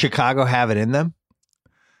question. Could Chicago have it in them?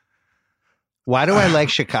 Why do I like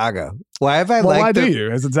Chicago? Why have I why do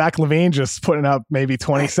you? Is it Zach LaVine just putting up maybe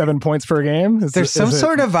 27 points per game? There's some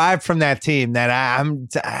sort of vibe from that team that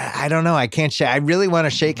I don't know. I can't shake. I really want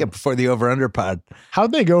to shake it before the over-under pod.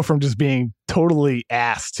 How'd they go from just being totally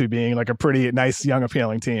ass to being like a pretty nice, young,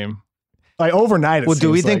 appealing team? Like overnight. Well, do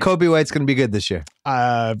we think Kobe White's going to be good this year?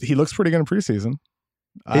 He looks pretty good in preseason.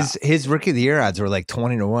 His rookie of the year odds were like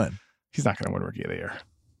 20-1. He's not going to win rookie of the year.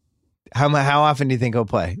 How often do you think he'll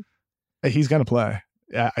play? He's going to play.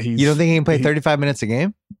 You don't think he can play 35 minutes a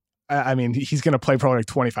game? I mean, he's going to play probably like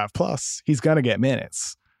 25 plus. He's going to get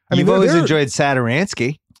minutes. You've always enjoyed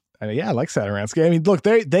Satoransky. I mean, yeah, I like Satoransky. I mean, look,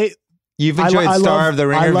 You've enjoyed Star of the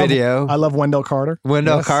Ringer video. I love Wendell Carter.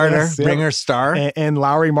 Carter, Ringer star. And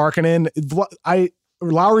Lowry Markkanen.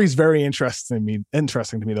 Lowry's very interesting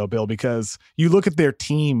to me though, Bill, because you look at their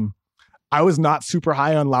team. I was not super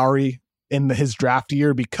high on Lowry in his draft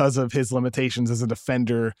year because of his limitations as a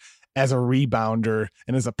defender, as a rebounder,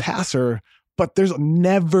 and as a passer. But there's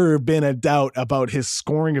never been a doubt about his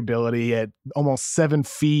scoring ability at almost 7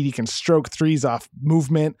 feet. He can stroke threes off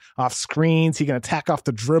movement, off screens. He can attack off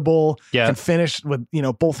the dribble. Yeah. Can finish with,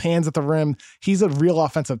 both hands at the rim. He's a real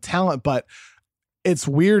offensive talent, but it's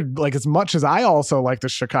weird. Like, as much as I also like the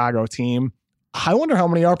Chicago team, I wonder how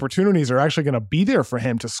many opportunities are actually going to be there for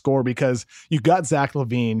him to score, because you got Zach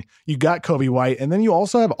LaVine, you got Kobe White, and then you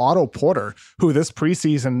also have Otto Porter, who this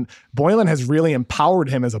preseason, Boylen has really empowered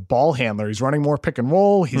him as a ball handler. He's running more pick and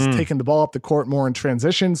roll. He's taking the ball up the court more in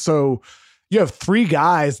transition. So you have 3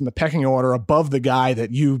 guys in the pecking order above the guy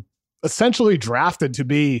that you essentially drafted to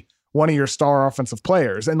be one of your star offensive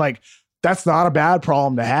players. And like, that's not a bad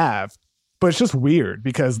problem to have. But it's just weird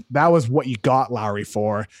because that was what you got Lowry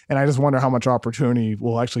for. And I just wonder how much opportunity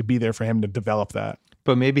will actually be there for him to develop that.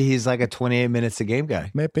 But maybe he's like a 28 minutes a game guy.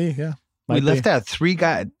 Maybe, yeah. We left out 3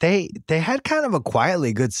 guys. They had kind of a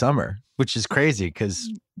quietly good summer, which is crazy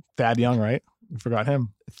because Thad Young, right? I forgot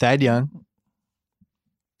him. Thad Young.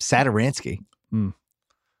 Satoransky.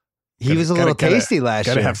 He was a little tasty last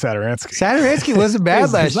year. Gotta have Satoransky. Satoransky wasn't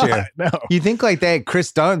bad last year. No. You think like they had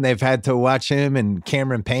Chris Dunn, they've had to watch him and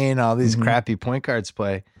Cameron Payne, all these crappy point guards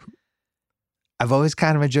play. I've always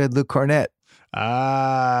kind of enjoyed Luke Cornett.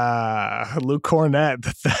 Luke Cornett.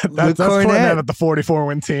 That's Cornett at the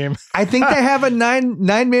 44-win team. I think they have a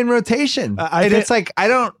nine-man rotation. It's like, I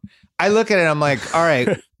look at it, I'm like, all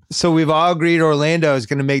right, so we've all agreed Orlando is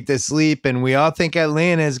going to make this leap, and we all think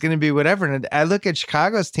Atlanta is going to be whatever. And I look at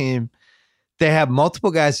Chicago's team; they have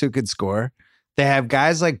multiple guys who could score. They have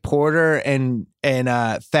guys like Porter and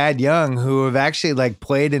Thad Young who have actually like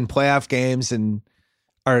played in playoff games and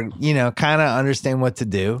are kind of understand what to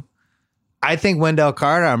do. I think Wendell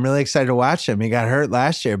Carter. I'm really excited to watch him. He got hurt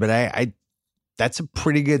last year, but I that's a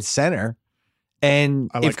pretty good center.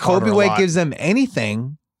 And if Kobe White gives them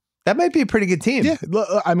anything, that might be a pretty good team. Yeah,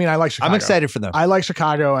 I mean, I like Chicago. I'm excited for them. I like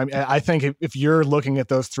Chicago. I think if you're looking at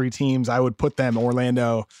those 3 teams, I would put them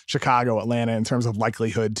Orlando, Chicago, Atlanta in terms of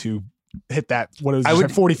likelihood to hit that. What is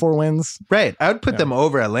it? 44 wins? Right. I would put them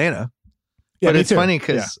over Atlanta. Yeah, but it's funny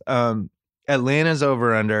because Atlanta's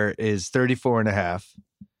over under is 34.5,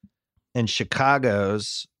 and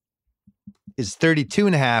Chicago's is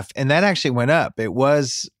 32.5, and that actually went up. It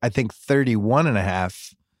was, I think,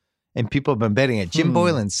 31.5. And people have been betting it. Jim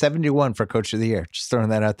Boylen, 70-1 for Coach of the Year. Just throwing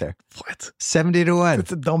that out there. What? 70-1.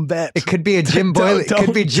 It's a dumb bet. It could be a Jim Boylen. It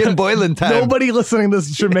could be Jim Boylen time. Nobody listening to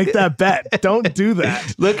this should make that bet. Don't do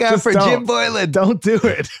that. Look out for Jim Boylen. Don't do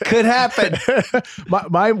it. Could happen.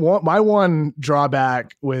 my one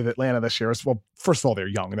drawback with Atlanta this year is, well, first of all, they're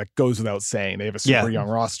young. That goes without saying. They have a super young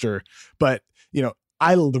roster. But,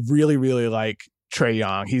 I really, really like Trae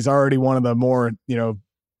Young. He's already one of the more,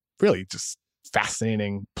 really just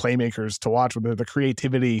fascinating playmakers to watch with the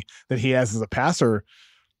creativity that he has as a passer.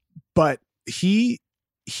 But he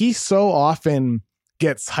so often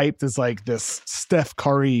gets hyped as like this Steph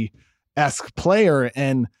Curry-esque player,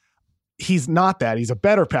 and he's not that. He's a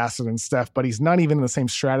better passer than Steph, but he's not even in the same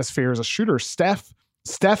stratosphere as a shooter. Steph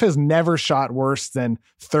has never shot worse than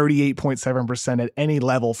 38.7% at any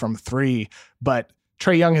level from 3, but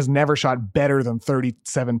Trae Young has never shot better than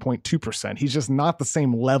 37.2%. He's just not the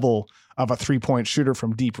same level of a 3-point shooter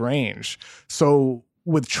from deep range. So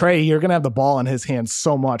with Trae, you're going to have the ball in his hands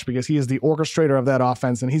so much because he is the orchestrator of that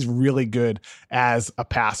offense, and he's really good as a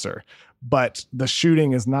passer. But the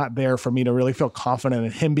shooting is not there for me to really feel confident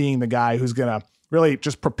in him being the guy who's going to really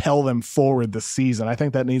just propel them forward this season. I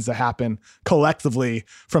think that needs to happen collectively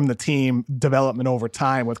from the team development over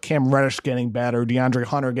time, with Cam Reddish getting better, DeAndre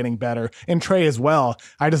Hunter getting better, and Trae as well.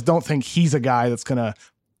 I just don't think he's a guy that's going to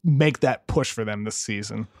make that push for them this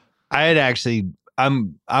season.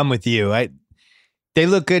 I'm with you. They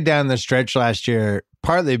look good down the stretch last year,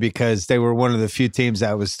 partly because they were one of the few teams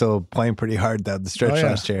that was still playing pretty hard down the stretch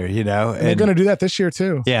last year, And they're going to do that this year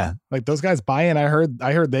too. Yeah. Like those guys buy in. I heard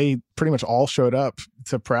they pretty much all showed up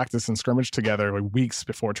to practice and scrimmage together like weeks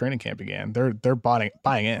before training camp began. They're buying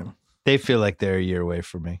in. They feel like they're a year away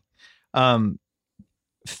from me.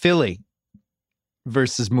 Philly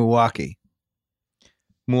versus Milwaukee.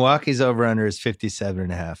 Milwaukee's over-under is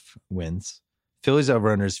 57.5 wins. Philly's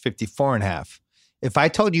over-under is 54.5. If I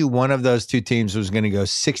told you one of those two teams was going to go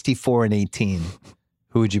 64-18,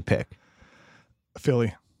 who would you pick?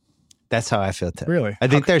 Philly. That's how I feel too. Really? I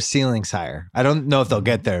think their ceiling's higher. I don't know if they'll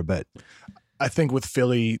get there, but I think with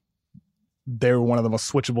Philly, they were one of the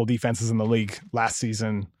most switchable defenses in the league last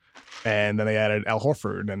season. And then they added Al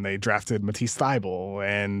Horford and they drafted Matisse Thybulle,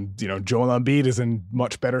 and Joel Embiid is in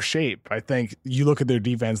much better shape. I think you look at their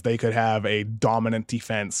defense, they could have a dominant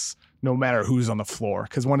defense no matter who's on the floor.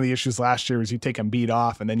 Because one of the issues last year was you take Embiid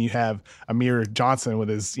off and then you have Amir Johnson with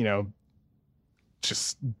his,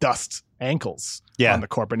 just dust ankles on the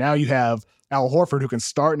court. But now you have Al Horford who can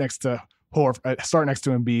start next to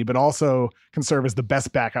Embiid, but also can serve as the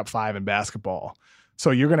best backup five in basketball. So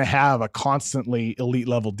you're going to have a constantly elite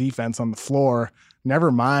level defense on the floor. Never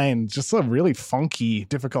mind just a really funky,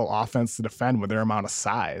 difficult offense to defend with their amount of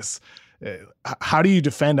size. How do you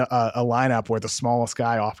defend a lineup where the smallest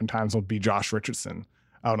guy oftentimes will be Josh Richardson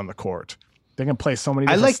out on the court? They can play so many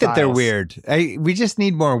different styles. That they're weird. We just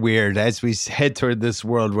need more weird as we head toward this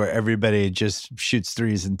world where everybody just shoots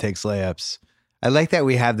threes and takes layups. I like that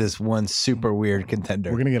we have this one super weird contender.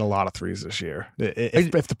 We're going to get a lot of threes this year.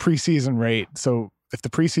 If the preseason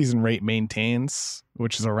rate maintains,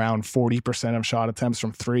 which is around 40% of shot attempts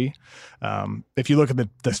from three, if you look at the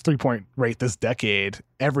 3-point rate this decade,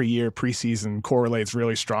 every year preseason correlates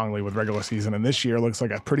really strongly with regular season. And this year looks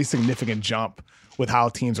like a pretty significant jump with how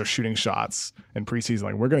teams are shooting shots in preseason.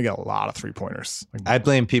 Like, we're going to get a lot of 3-pointers. I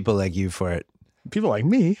blame people like you for it. People like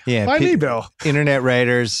me? Yeah. Why me, Bill? Internet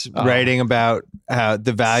writers writing about how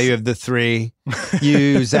the value of the three.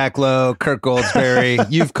 You, Zach Lowe, Kirk Goldsberry,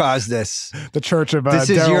 you've caused this. The church of this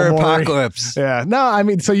is Daryl your Morey. apocalypse. Yeah. No, I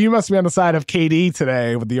mean, so you must be on the side of KD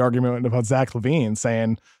today with the argument about Zach LaVine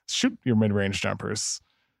saying, shoot your mid-range jumpers.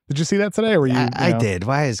 Did you see that today? Or I did.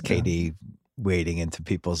 Why is KD wading into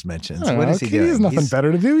people's mentions? What is he doing? He has nothing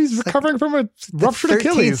better to do. He's recovering from a ruptured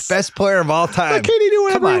Achilles. Best player of all time. Let KD do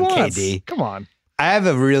whatever he wants. KD. Come on. I have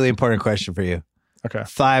a really important question for you. Okay.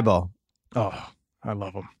 Thybulle. Oh, I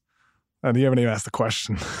love him. You haven't even asked the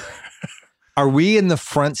question. Are we in the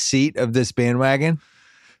front seat of this bandwagon?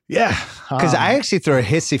 Yeah. Because I actually threw a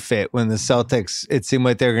hissy fit when the Celtics, it seemed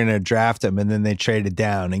like they were going to draft him, and then they traded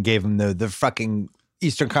down and gave him the fucking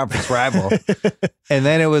Eastern Conference rival. And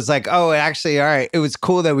then it was like, oh, actually, all right. It was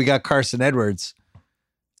cool that we got Carson Edwards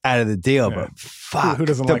out of the deal, but fuck, who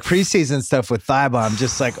doesn't the like preseason stuff with Thybulle, I'm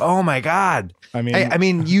just like, oh my God. I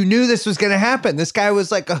mean, you knew this was going to happen. This guy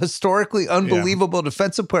was like a historically unbelievable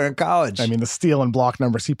defensive player in college. I mean, the steal and block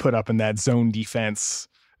numbers he put up in that zone defense,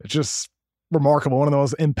 it's just remarkable. One of the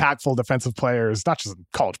most impactful defensive players, not just in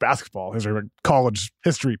college basketball, his college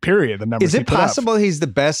history, period. The numbers. Is it possible he's the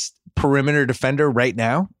best perimeter defender right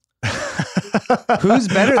now? Who's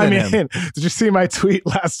better than him? Did you see my tweet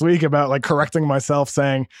last week about like correcting myself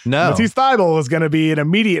saying no, Matisse Thybulle is going to be an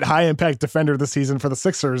immediate high impact defender this season for the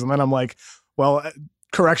Sixers? And then I'm like, well,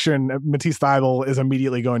 correction, Matisse Thybulle is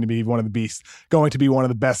immediately going to be one of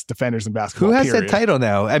the best defenders in basketball. Who has that title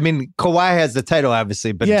now? I mean, Kawhi has the title,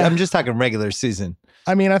 obviously, but I'm just talking regular season.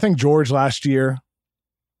 I mean, I think George last year.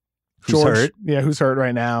 Who's hurt? Yeah, who's hurt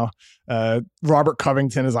right now? Robert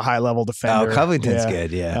Covington is a high-level defender. Oh, Covington's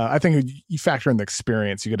good, yeah. I think you factor in the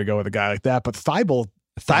experience, you got to go with a guy like that. But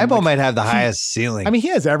Thybulle might have the highest ceiling. I mean, he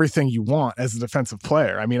has everything you want as a defensive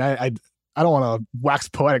player. I mean, I don't want to wax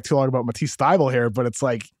poetic too long about Matisse Thybulle here, but it's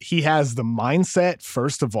like he has the mindset,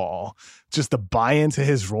 first of all, just the buy into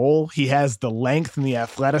his role. He has the length and the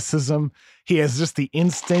athleticism. He has just the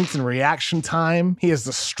instinct and reaction time. He has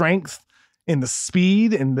the strength in the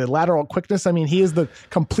speed and the lateral quickness. I mean, he is the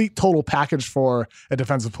complete total package for a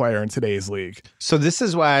defensive player in today's league. So this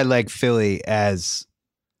is why I like Philly as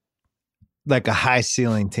like a high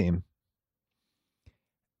ceiling team.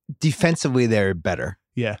 Defensively, they're better.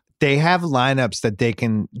 Yeah. They have lineups that they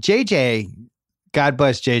can. JJ, God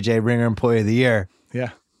bless JJ, Ringer Employee of the Year. Yeah.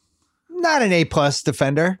 Not an A+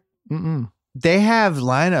 defender. Mm-mm. They have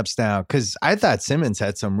lineups now, because I thought Simmons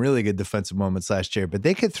had some really good defensive moments last year, but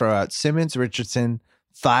they could throw out Simmons, Richardson,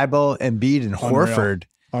 Thybulle, Embiid, and Horford.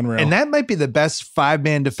 Unreal. And that might be the best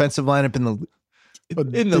 5-man defensive lineup in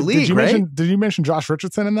the league, right? Did you mention Josh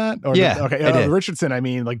Richardson in that? Or yeah. Okay. Richardson, I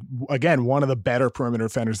mean, like, again, one of the better perimeter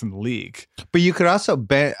defenders in the league. But you could also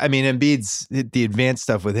bet, I mean, Embiid's, the advanced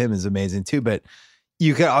stuff with him is amazing too, but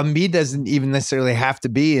Embiid doesn't even necessarily have to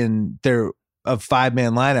be in their a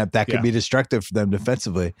 5-man lineup that could be destructive for them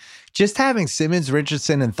defensively. Just having Simmons,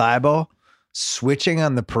 Richardson, and Thybulle switching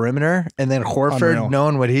on the perimeter, and then Horford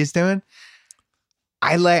knowing what he's doing.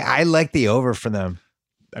 I like the over for them.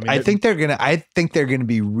 I mean, I think they're gonna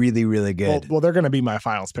be really, really good. Well, they're gonna be my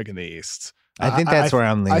finals pick in the East. I think that's where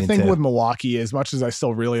I'm leaning. I think to. with Milwaukee, as much as I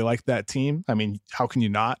still really like that team, I mean, how can you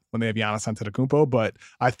not when they have Giannis Antetokounmpo? But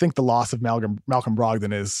I think the loss of Malcolm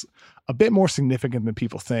Brogdon is a bit more significant than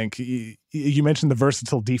people think. You mentioned the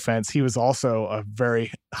versatile defense. He was also a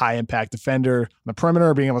very high impact defender on the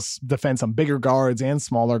perimeter, being able to defend some bigger guards and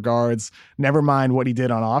smaller guards. Never mind what he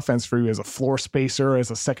did on offense for you as a floor spacer,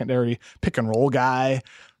 as a secondary pick and roll guy.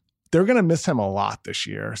 They're going to miss him a lot this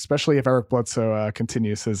year, especially if Eric Bledsoe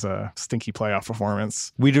continues his stinky playoff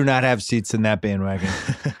performance. We do not have seats in that bandwagon.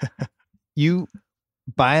 You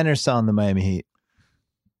buying or selling the Miami Heat?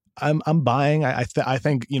 I'm buying. I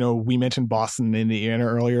think, we mentioned Boston and Indiana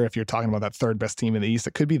earlier. If you're talking about that third best team in the East,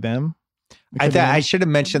 it could be them. I should have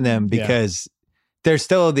mentioned them because they're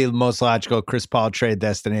still the most logical Chris Paul trade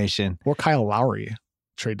destination. Or Kyle Lowry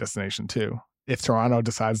trade destination too. If Toronto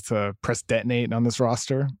decides to press detonate on this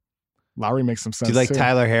roster, Lowry makes some sense. Do you like too.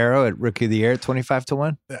 Tyler Herro at Rookie of the Year at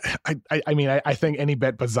 25-1? I think any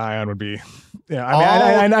bet but Zion would be.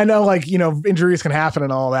 I know injuries can happen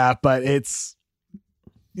and all that, but it's.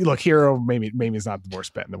 Look, Hero maybe is not the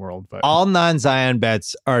worst bet in the world, but all non-Zion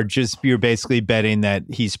bets are just you're basically betting that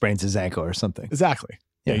he sprains his ankle or something. Exactly.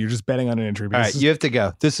 Yeah, you're just betting on an injury. All right, you have to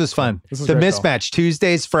go. This was fun. This was the mismatch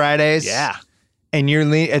Tuesdays, Fridays. Yeah. And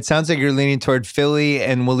it sounds like you're leaning toward Philly,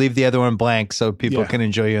 and we'll leave the other one blank so people can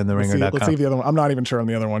enjoy you on the ringer.com. Let's leave the other one. I'm not even sure on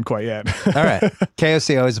the other one quite yet. All right.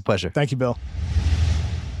 KOC, always a pleasure. Thank you, Bill.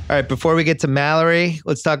 All right. Before we get to Mallory,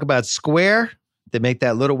 let's talk about Square. They make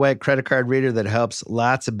that little white credit card reader that helps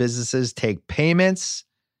lots of businesses take payments.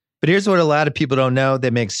 But here's what a lot of people don't know. They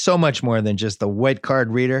make so much more than just the white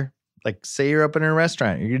card reader. Like, say you're opening a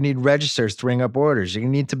restaurant. You're going to need registers to ring up orders. You're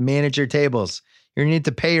going to need to manage your tables. You're going to need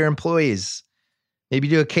to pay your employees. Maybe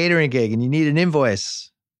you do a catering gig and you need an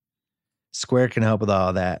invoice. Square can help with all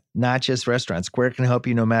of that, not just restaurants. Square can help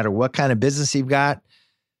you no matter what kind of business you've got.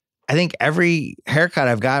 I think every haircut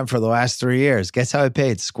I've gotten for the last 3 years, guess how I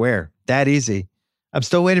paid? Square. That easy. I'm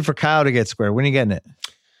still waiting for Kyle to get Square. When are you getting it?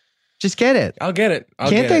 Just get it. I'll get it.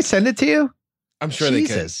 Can't they send it to you? I'm sure they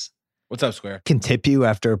can. What's up, Square? Can tip you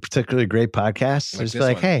after a particularly great podcast. Just be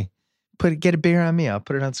like, hey, get a beer on me. I'll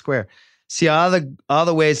put it on Square. See all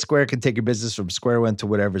the ways Square can take your business from square one to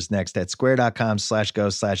whatever's next at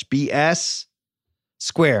square.com/go/BS.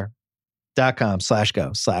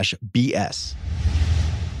 Square.com/go/BS.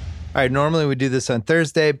 All right, normally we do this on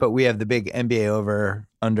Thursday, but we have the big NBA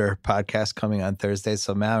over-under podcast coming on Thursday.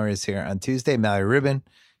 So Mallory is here on Tuesday. Mallory Rubin.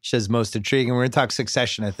 She has most intriguing. We're going to talk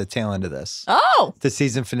Succession at the tail end of this. Oh. The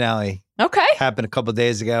season finale. Okay. Happened a couple of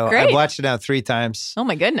days ago. Great. I've watched it now 3 times. Oh,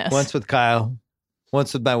 my goodness. Once with Kyle,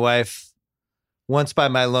 once with my wife, once by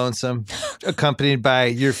my lonesome, accompanied by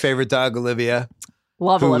your favorite dog, Olivia.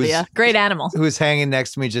 Love Olivia. Great animal. Who was hanging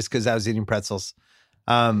next to me just because I was eating pretzels.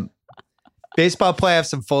 Baseball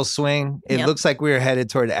playoffs in full swing. It looks like we are headed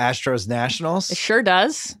toward Astros Nationals. It sure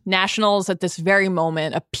does. Nationals at this very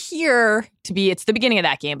moment appear to be, it's the beginning of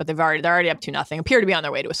that game, but they're already up 2-0, appear to be on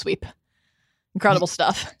their way to a sweep. Incredible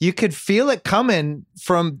stuff. You could feel it coming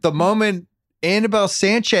from the moment Anibal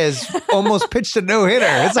Sanchez almost pitched a no-hitter.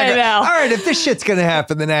 It's like, all right, if this shit's going to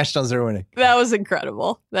happen, the Nationals are winning. That was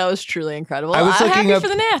incredible. That was truly incredible. I was looking happy up for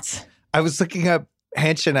the Nats. I was looking up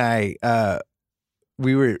Hench and I,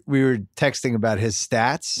 we were texting about his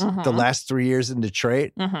stats the last 3 years in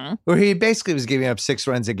Detroit, where he basically was giving up 6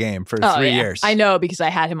 runs a game for 3 years. I know, because I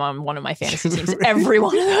had him on one of my fantasy teams every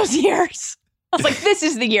one of those years. I was like, this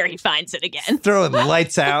is the year he finds it again. Throwing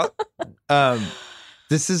lights out.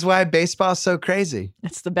 This is why baseball's so crazy.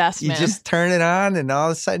 It's the best, man. You just turn it on and all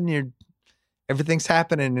of a sudden everything's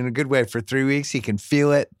happening in a good way. For 3 weeks, he can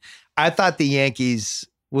feel it. I thought the Yankees,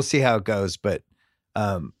 we'll see how it goes, but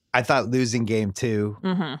I thought losing game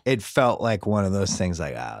 2, it felt like one of those things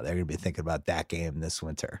like, they're going to be thinking about that game this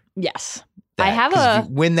winter. Yes. If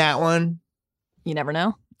you win that one. You never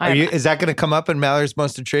know. Is that going to come up in Mallory's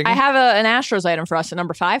most intriguing? I have an Astros item for us at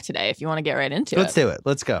number 5 today, if you want to get right into it. Let's do it.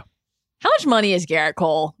 Let's go. How much money is Garrett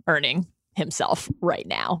Cole earning himself right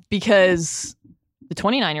now? Because the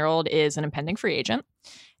 29-year-old is an impending free agent,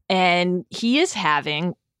 and he is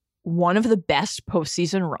having one of the best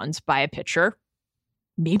postseason runs by a pitcher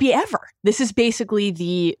maybe ever. This is basically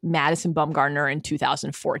the Madison Bumgarner in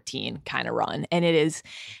 2014 kind of run, and it is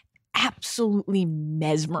absolutely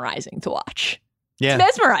mesmerizing to watch. Yeah.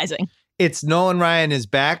 It's mesmerizing. It's Nolan Ryan is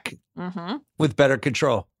back with better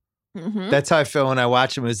control. That's how I feel when I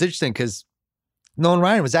watch him. It was interesting because Nolan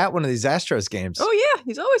Ryan was at one of these Astros games. Oh, yeah.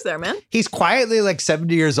 He's always there, man. He's quietly like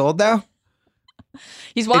 70 years old now.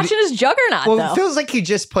 He's watching his juggernaut, well, though. It feels like he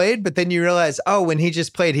just played, but then you realize, when he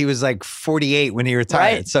just played, he was like 48 when he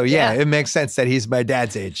retired. Right. So it makes sense that he's my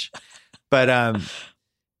dad's age. But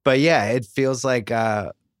yeah, it feels like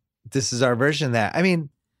this is our version of that. I mean,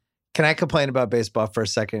 can I complain about baseball for a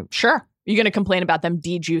second? Sure. You're going to complain about them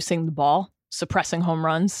de-juicing the ball, suppressing home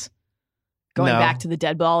runs, going back to the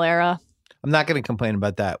dead ball era? I'm not going to complain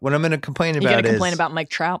about that. What I'm going to complain about is... You're going to complain about Mike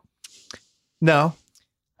Trout? No.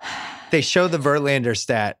 They show the Verlander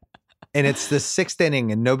stat, and it's the 6th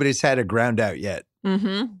inning, and nobody's had a ground out yet. Mm-hmm.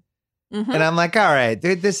 Mm-hmm. And I'm like, all right,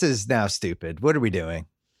 dude, this is now stupid. What are we doing?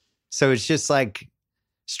 So it's just like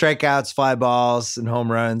strikeouts, fly balls, and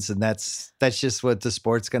home runs, and that's just what the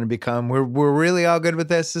sport's going to become. We're really all good with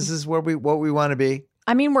this. This is what we want to be.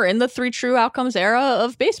 I mean, we're in the 3 true outcomes era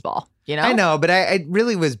of baseball. You know? I know, but I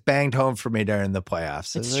really was banged home for me during the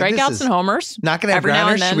playoffs. It's strikeouts and homers. Not going to have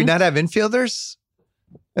grounders. Should we not have infielders?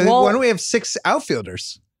 Well, why don't we have 6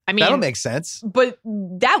 outfielders? I mean, that'll make sense. But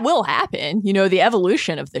that will happen. You know, the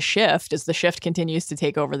evolution of the shift as the shift continues to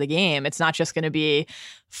take over the game. It's not just going to be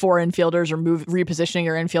 4 infielders or repositioning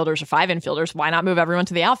your infielders or 5 infielders. Why not move everyone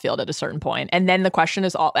to the outfield at a certain point? And then the question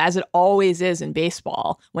is, as it always is in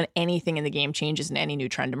baseball, when anything in the game changes and any new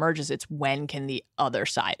trend emerges, it's when can the other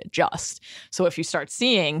side adjust? So if you start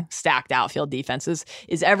seeing stacked outfield defenses,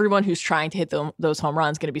 is everyone who's trying to hit those home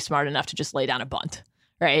runs going to be smart enough to just lay down a bunt?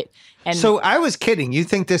 Right. And so I was kidding. You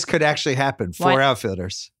think this could actually happen? 4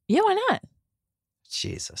 outfielders? Yeah, why not?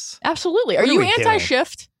 Jesus. Absolutely. Are you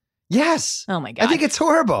anti-shift? Yes. Oh my God. I think it's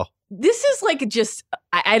horrible. This is like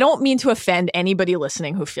I don't mean to offend anybody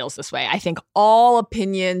listening who feels this way. I think all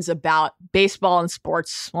opinions about baseball and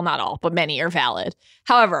sports, well, not all, but many are valid.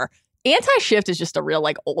 However, anti-shift is just a real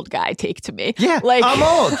old guy take to me. Yeah, I'm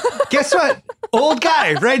old. Guess what? Old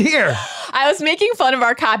guy right here. I was making fun of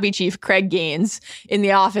our copy chief, Craig Gaines, in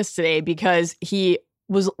the office today because he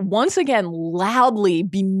was once again loudly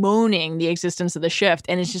bemoaning the existence of the shift.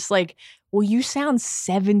 And it's just like, well, you sound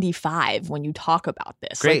 75 when you talk about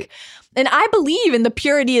this. Great. And I believe in the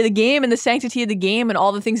purity of the game and the sanctity of the game and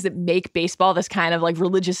all the things that make baseball this kind of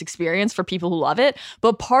religious experience for people who love it.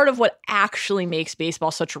 But part of what actually makes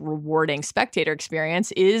baseball such a rewarding spectator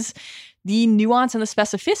experience is the nuance and the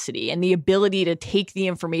specificity and the ability to take the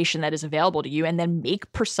information that is available to you and then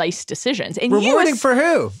make precise decisions. And rewarding for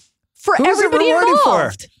who? For everybody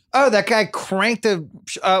involved. Oh, that guy cranked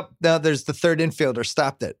now there's the 3rd infielder,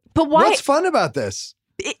 stopped it. But why? What's fun about this?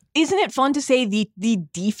 Isn't it fun to say the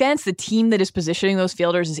defense, the team that is positioning those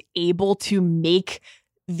fielders is able to make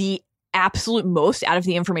the absolute most out of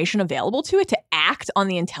the information available to it, to act on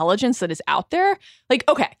the intelligence that is out there?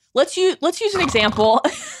 Okay, let's use an example.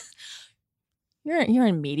 You're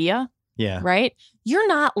in media. Yeah. Right? You're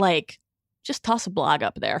not just toss a blog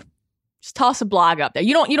up there. Just toss a blog up there.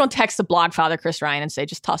 You don't text the blog father, Chris Ryan, and say,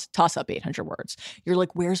 just toss up 800 words. You're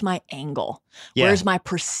like, where's my angle? Yeah. Where's my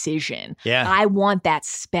precision? Yeah. I want that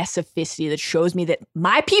specificity that shows me that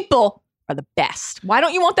my people are the best. Why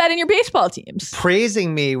don't you want that in your baseball teams?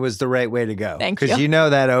 Praising me was the right way to go. Thank you. Because you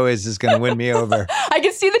know that always is going to win me over. I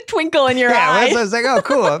can see the twinkle in your eye. I was like, oh,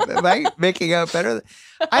 cool. Am I making out better?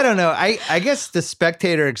 I don't know. I guess the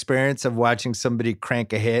spectator experience of watching somebody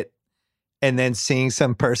crank a hit and then seeing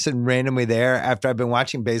some person randomly there after I've been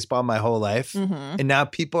watching baseball my whole life. Mm-hmm. And now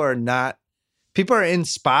people are in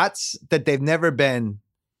spots that they've never been.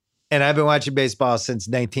 And I've been watching baseball since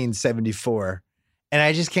 1974. And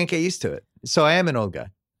I just can't get used to it. So I am an old guy.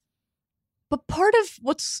 But part of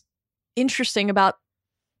what's interesting about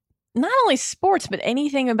not only sports, but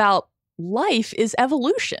anything about life is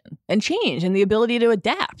evolution and change and the ability to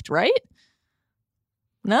adapt, right?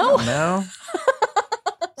 No? No.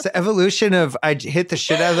 It's the evolution of I hit the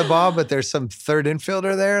shit out of the ball, but there's some 3rd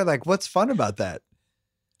infielder there. What's fun about that?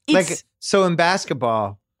 So in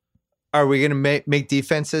basketball, are we going to make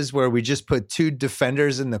defenses where we just put 2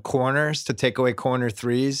 defenders in the corners to take away corner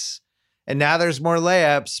threes? And now there's more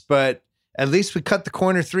layups, but at least we cut the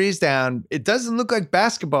corner threes down. It doesn't look like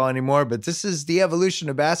basketball anymore, but this is the evolution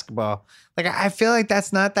of basketball. I feel like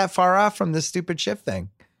that's not that far off from this stupid shift thing.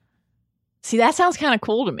 See, that sounds kind of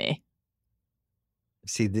cool to me.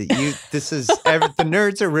 See, the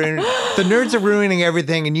nerds are ruining. The nerds are ruining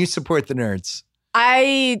everything, and you support the nerds.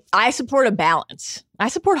 I support a balance. I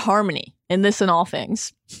support harmony in this and all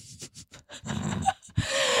things.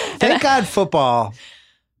 Thank God football,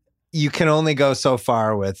 you can only go so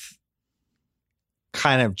far with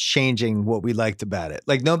kind of changing what we liked about it.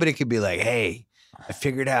 Nobody could be like, hey, I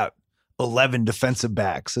figured out 11 defensive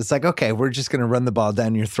backs. It's okay, we're just going to run the ball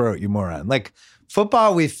down your throat, you moron.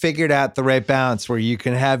 Football, we figured out the right balance where you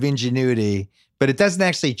can have ingenuity, but it doesn't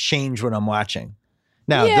actually change what I'm watching.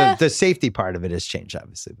 Now, the safety part of it has changed,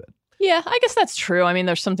 obviously. But yeah, I guess that's true. I mean,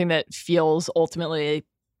 there's something that feels ultimately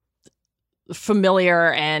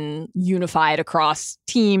familiar and unified across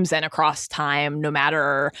teams and across time, no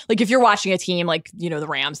matter, like, if you're watching a team like, the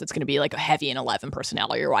Rams, that's going to be like a heavy in 11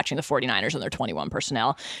 personnel, or you're watching the 49ers and their 21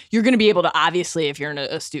 personnel, you're going to be able to, obviously, if you're an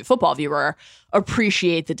astute football viewer,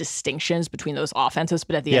 appreciate the distinctions between those offenses.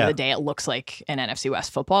 But at the end of the day, it looks like an NFC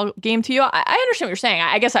West football game to you. I understand what you're saying.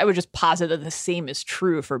 I guess I would just posit that the same is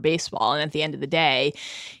true for baseball. And at the end of the day,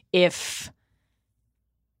 if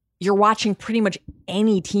you're watching pretty much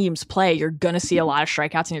any teams play, you're going to see a lot of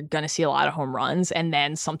strikeouts and you're going to see a lot of home runs. And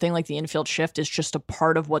then something like the infield shift is just a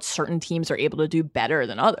part of what certain teams are able to do better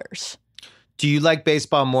than others. Do you like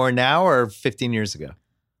baseball more now or 15 years ago?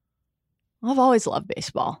 I've always loved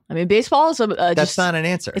baseball. I mean, baseball is that's not an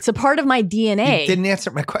answer. It's a part of my DNA. You didn't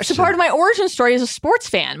answer my question. It's a part of my origin story as a sports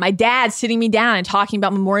fan. My dad sitting me down and talking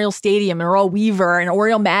about Memorial Stadium and Earl Weaver and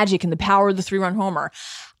Oriole Magic and the power of the 3-run homer.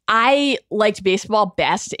 I liked baseball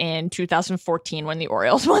best in 2014 when the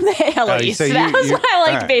Orioles won the AL East. So that was when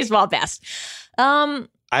I liked baseball best.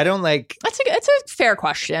 I don't like... It's a fair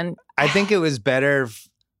question. I think it was better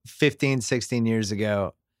 15, 16 years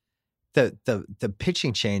ago. The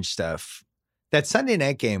pitching change stuff. That Sunday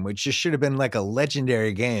night game, which just should have been like a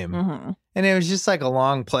legendary game. Mm-hmm. And it was just like a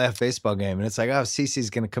long playoff baseball game. And it's like, oh, CeCe's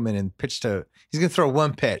going to come in and pitch he's going to throw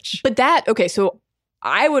one pitch. But so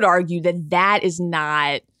I would argue that is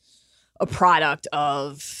not a product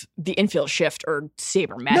of the infield shift or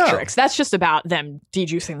sabermetrics. No. That's just about them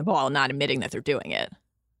dejuicing the ball and not admitting that they're doing it.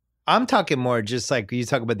 I'm talking more just like you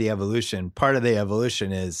talk about the evolution. Part of the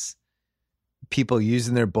evolution is people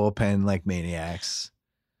using their bullpen like maniacs.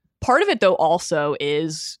 Part of it, though, also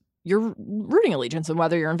is your rooting allegiance and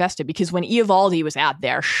whether you're invested. Because when Eovaldi was out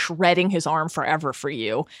there shredding his arm forever for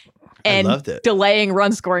you and delaying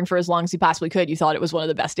run scoring for as long as he possibly could, you thought it was one of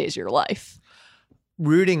the best days of your life.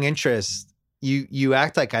 Rooting interest. You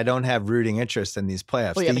act like I don't have rooting interest in these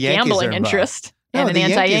playoffs. Well, you have a gambling interest and an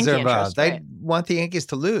anti-Yankee interest. Right? I want the Yankees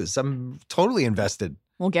to lose. I'm totally invested.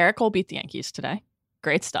 Well, Garrett Cole beat the Yankees today.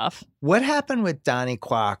 Great stuff. What happened with Donnie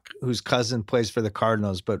Kwak, whose cousin plays for the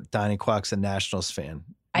Cardinals, but Donnie Kwak's a Nationals fan?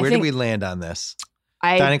 Where do we land on this?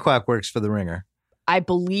 Donnie Kwak works for the Ringer. I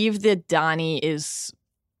believe that Donnie is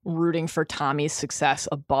rooting for Tommy's success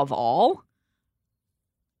above all.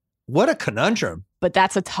 What a conundrum. But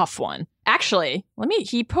that's a tough one. Actually,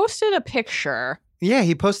 he posted a picture. Yeah,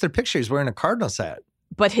 he posted a picture. He's wearing a Cardinals hat.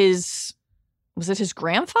 But was it his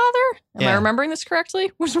grandfather? Am I remembering this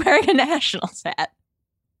correctly? Was wearing a Nationals hat.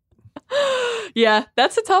 Yeah,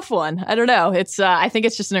 that's a tough one. I don't know. It's I think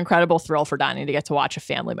it's just an incredible thrill for Donnie to get to watch a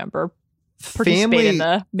family member participate in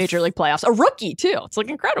the Major League playoffs. A rookie, too. It's like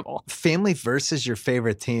incredible. Family versus your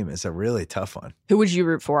favorite team is a really tough one. Who would you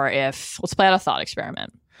root for let's play out a thought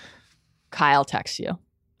experiment. Kyle texts you.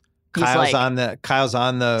 Kyle's on the.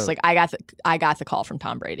 It's like, I got the call from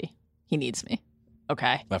Tom Brady. He needs me.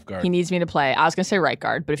 Okay. Left guard. He needs me to play. I was going to say right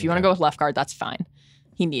guard, but if you want to go with left guard, that's fine.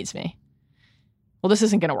 He needs me. Well, this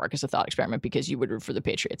isn't going to work as a thought experiment because you would root for the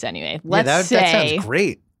Patriots anyway. Let's say that sounds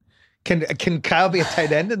great. Can Kyle be a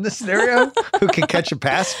tight end in this scenario who can catch a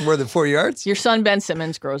pass more than 4 yards? Your son Ben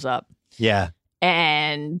Simmons grows up. Yeah.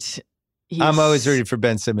 And I'm always rooting for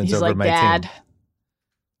Ben Simmons over my Dad, team.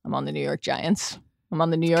 I'm on the New York Giants. I'm on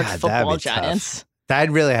the New York football Giants. Tough.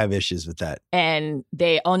 I'd really have issues with that. And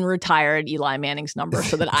they unretired Eli Manning's number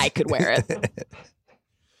so that I could wear it.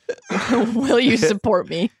 Will you support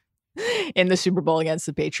me in the Super Bowl against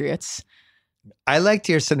the Patriots? I liked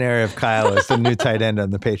your scenario of Kyle as the new tight end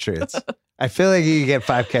on the Patriots. I feel like you could get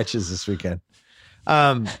 5 catches this weekend.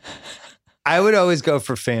 I would always go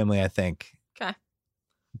for family, I think. Okay.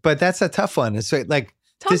 But that's a tough one. It's like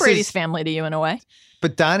Tom Brady's family to you in a way.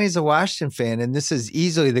 But Donnie's a Washington fan, and this is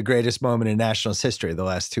easily the greatest moment in Nationals history the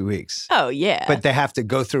last 2 weeks. Oh, yeah. But they have to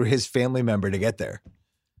go through his family member to get there.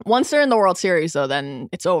 Once they're in the World Series, though, then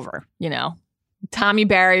it's over, Tommy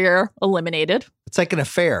Barrier eliminated. It's like an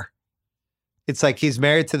affair. It's like he's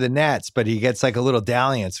married to the Nats, but he gets like a little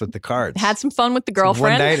dalliance with the Cards. Had some fun with the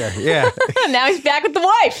girlfriend. One-nighter, yeah. Now he's back with the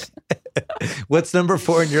wife. What's number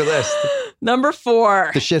 4 in your list? Number 4.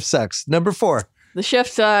 The shift sucks. Number 4. The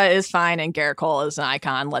shift is fine, and Garrett Cole is an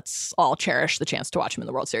icon. Let's all cherish the chance to watch him in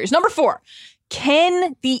the World Series. Number 4.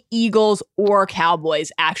 Can the Eagles or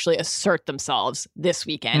Cowboys actually assert themselves this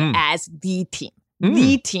weekend as the team?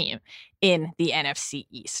 The team in the NFC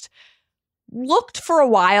East. Looked for a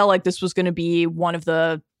while like this was going to be one of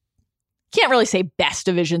the, can't really say best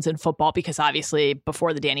divisions in football because obviously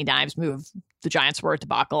before the Danny Dimes move, the Giants were a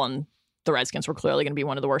debacle and the Redskins were clearly going to be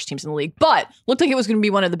one of the worst teams in the league, but looked like it was going to be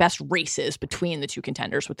one of the best races between the two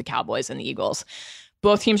contenders with the Cowboys and the Eagles.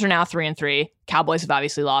 Both teams are now 3-3. Cowboys have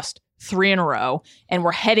obviously lost 3 in a row, and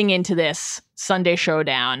we're heading into this Sunday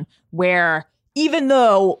showdown where even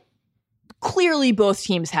though clearly both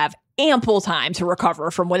teams have ample time to recover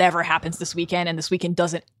from whatever happens this weekend, and this weekend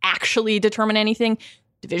doesn't actually determine anything,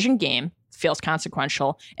 division game feels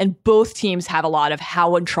consequential, and both teams have a lot of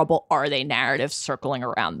how in trouble are they narratives circling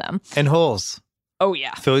around them. And holes. Oh,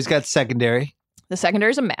 yeah. Philly's got secondary. The secondary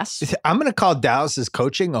is a mess. I'm going to call Dallas's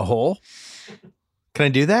coaching a hole. Can I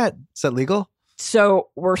do that? Is that legal? So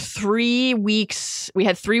we're 3 weeks. We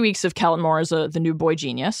had 3 weeks of Kellen Moore as the new boy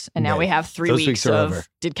genius, and now we have 3 weeks of over.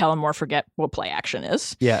 Did Kellen Moore forget what play action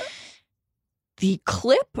is? Yeah. The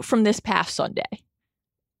clip from this past Sunday.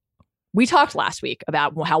 We talked last week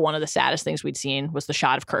about how one of the saddest things we'd seen was the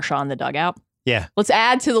shot of Kershaw in the dugout. Yeah. Let's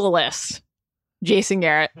add to the list Jason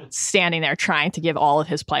Garrett standing there trying to give all of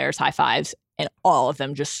his players high fives, and all of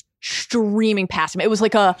them just streaming past him. It was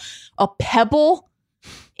like a pebble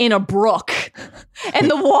in a brook, and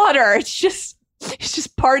the water, it's just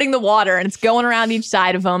parting the water, and it's going around each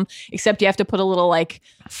side of him, except you have to put a little like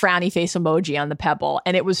frowny face emoji on the pebble.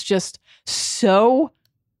 And it was just so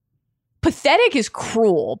pathetic is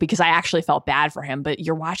cruel, because I actually felt bad for him, but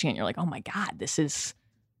you're watching it and you're like, oh my God, this is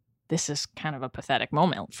kind of a pathetic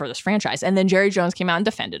moment for this franchise. And then Jerry Jones came out and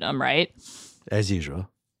defended him, right? As usual.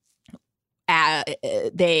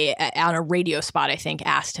 They, on a radio spot, I think,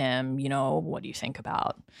 asked him, what do you think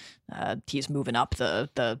about he's moving up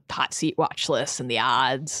the hot seat watch list and the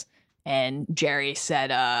odds? And Jerry said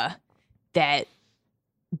that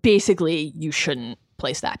basically you shouldn't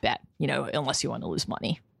place that bet, unless you want to lose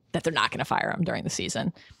money, that they're not going to fire him during the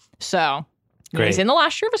season. So he's in the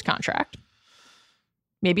last year of his contract.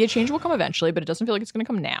 Maybe a change will come eventually, but it doesn't feel like it's going to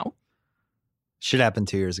come now. Should happen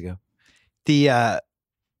 2 years ago.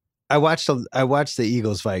 I watched the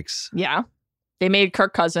Eagles Vikes. Yeah. They made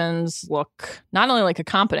Kirk Cousins look not only like a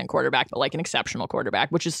competent quarterback, but like an exceptional quarterback,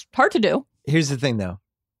 which is hard to do. Here's the thing, though.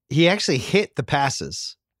 He actually hit the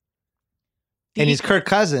passes. And he's Kirk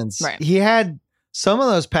Cousins. Right. He had some of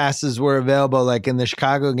those passes were available, like in the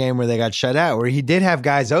Chicago game where they got shut out, where he did have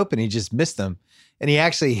guys open. He just missed them. And he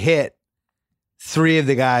actually hit 3 of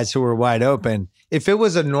the guys who were wide open. If it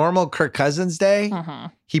was a normal Kirk Cousins day,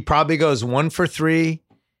 he probably goes 1 for 3.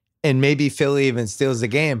 And maybe Philly even steals the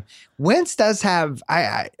game. Wentz does have,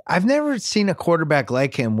 I've never seen a quarterback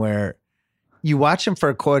like him where you watch him for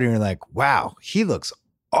a quarter and you're like, wow, he looks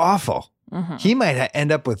awful. He might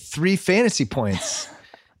end up with 3 fantasy points.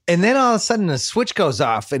 And then all of a sudden the switch goes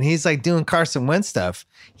off and he's like doing Carson Wentz stuff.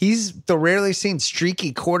 He's the rarely seen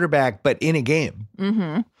streaky quarterback, but in a game.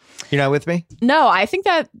 You're not with me? No, I think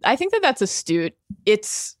that that's astute. It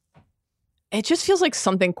just feels like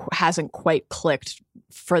something hasn't quite clicked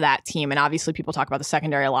for that team. And obviously people talk about the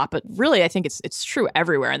secondary a lot, but really I think it's true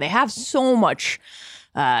everywhere. And they have so much,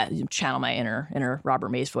 channel my inner Robert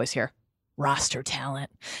Mays voice here, roster talent.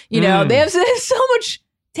 They have so much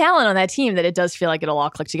talent on that team that it does feel like it'll all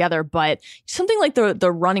click together. But something like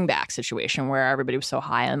the running back situation where everybody was so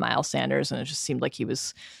high on Miles Sanders and it just seemed like he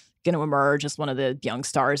was going to emerge as one of the young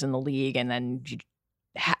stars in the league. And then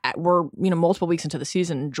we're, multiple weeks into the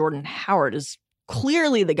season, Jordan Howard is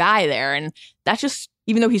clearly the guy there. And that just,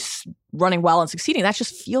 even though he's running well and succeeding, that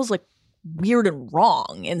just feels like weird and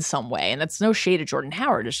wrong in some way. And that's no shade at Jordan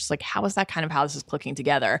Howard. It's just like, how is that kind of how this is clicking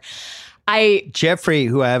together? Jeffrey,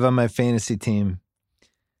 who I have on my fantasy team,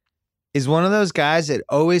 is one of those guys that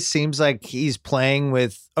always seems like he's playing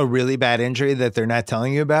with a really bad injury that they're not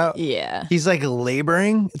telling you about. Yeah. He's like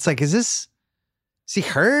laboring. It's like, is he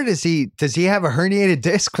hurt? Does he have a herniated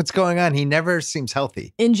disc? What's going on? He never seems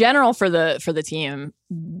healthy. In general, for the team,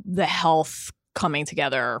 the health coming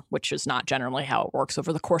together, which is not generally how it works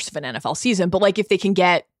over the course of an NFL season, but like if they can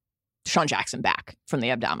get Sean Jackson back from the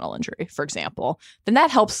abdominal injury, for example, then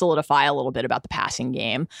that helps solidify a little bit about the passing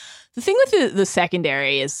game. The thing with the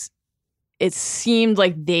secondary is it seemed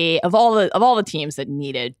like of all the teams that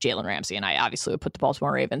needed Jalen Ramsey, and I obviously would put the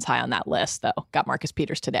Baltimore Ravens high on that list, though. Got Marcus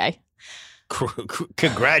Peters today.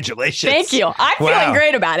 Congratulations. Thank you. I'm feeling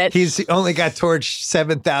great about it. He's only got torched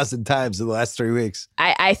 7,000 times in the last 3 weeks.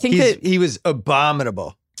 I think he was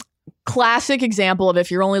abominable. Classic example of if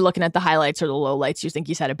you're only looking at the highlights or the lowlights, you think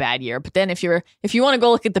he's had a bad year. But then if you want to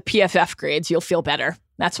go look at the PFF grades, you'll feel better.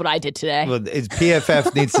 That's what I did today. Well,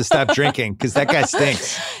 PFF needs to stop drinking because that guy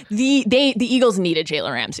stinks. The Eagles needed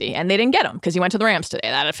Jalen Ramsey, and they didn't get him because he went to the Rams today.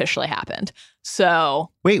 That officially happened.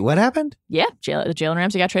 So wait, what happened? Yeah, Jalen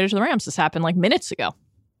Ramsey got traded to the Rams. This happened like minutes ago.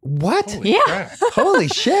 What? Yeah. Holy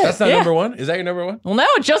shit. That's not number one? Is that your number one? Well, no,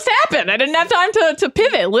 it just happened. I didn't have time to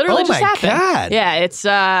pivot. Literally just happened. Oh, my God. Yeah, it's...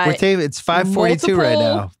 it's 5:42 right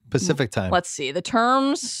now, Pacific time. Let's see. The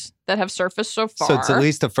terms that have surfaced so far. So it's at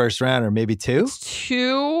least a first round or maybe two? It's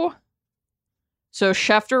two. So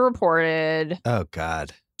Schefter reported... Oh,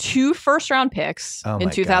 God. 2 first-round picks in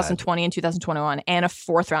 2020 God. and 2021 and a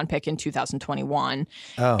 4th-round pick in 2021.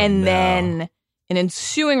 And then an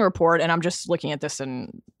ensuing report, and I'm just looking at this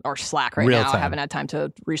in our Slack right now. I haven't had time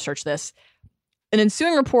to research this. An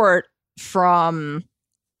ensuing report from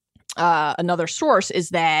another source is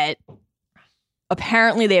that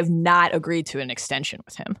apparently they have not agreed to an extension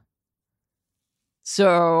with him.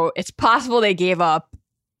 So it's possible they gave up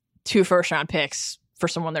 2 first-round picks for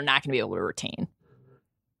someone they're not going to be able to retain.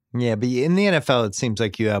 Yeah, but in the NFL, it seems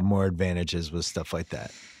like you have more advantages with stuff like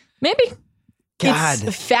that. Maybe. God.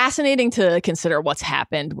 It's fascinating to consider what's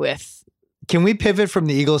happened with... Can we pivot from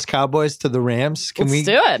the Eagles, Cowboys to the Rams? Let's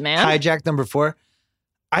do it, man. Hijack number 4?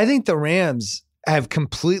 I think the Rams have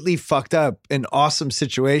completely fucked up an awesome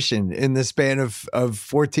situation in the span of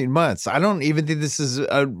 14 months. I don't even think this is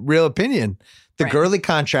a real opinion. The Gurley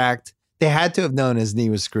contract, they had to have known his knee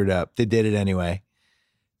was screwed up. They did it anyway.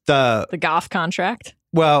 The Goff contract?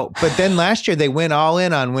 Well, but then last year they went all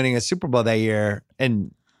in on winning a Super Bowl that year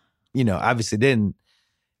and, obviously didn't.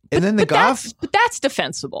 And then the Goff. But that's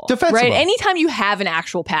defensible. Right? Anytime you have an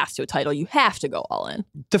actual path to a title, you have to go all in.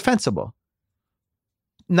 Defensible.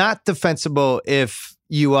 Not defensible if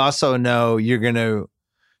you also know you're going to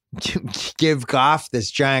give Goff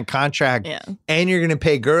this giant contract and you're going to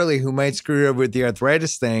pay Gurley, who might screw you over with the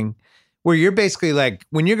arthritis thing, where you're basically like,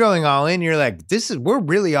 when you're going all in, you're like, we're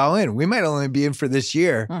really all in. We might only be in for this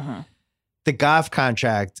year. Mm-hmm. The Goff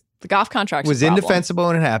contract was indefensible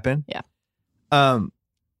when it happened. Yeah.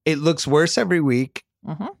 It looks worse every week.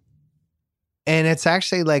 Mm-hmm. And it's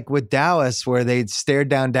actually like with Dallas, where they stared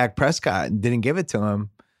down Dak Prescott and didn't give it to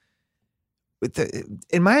him.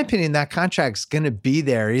 In my opinion, that contract's going to be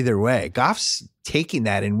there either way. Goff's taking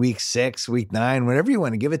that in week 6, week 9, whatever you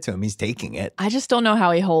want to give it to him, he's taking it. I just don't know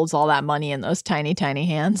how he holds all that money in those tiny, tiny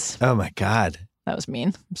hands. Oh my God. That was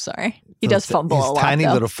mean. I'm sorry. He does fumble a lot. Tiny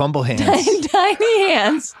though. Little fumble hands. Tiny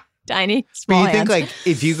hands. Tiny, small hands. But you think like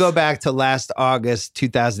if you go back to last August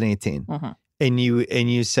 2018 and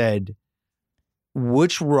you said,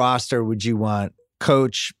 which roster would you want?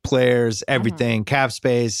 Coach, players, everything, cap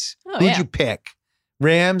space. Who'd you pick?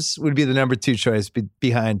 Rams would be the number 2 choice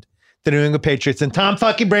behind the New England Patriots and Tom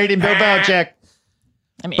fucking Brady and Bill Belichick.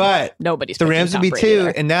 I mean, but nobody's the Rams would be Brady 2,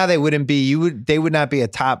 there. and now they wouldn't be. They would not be a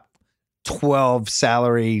top 12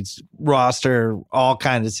 salaries roster, all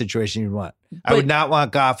kinds of situation you'd want. I would not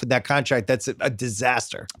want Goff with that contract. That's a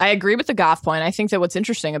disaster. I agree with the Goff point. I think that what's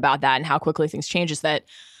interesting about that and how quickly things change is that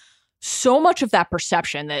so much of that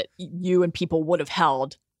perception that you and people would have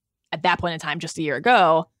held at that point in time just a year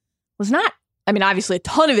ago was not, I mean, obviously a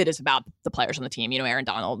ton of it is about the players on the team. Aaron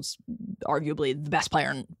Donald's arguably the best player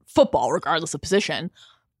in football, regardless of position.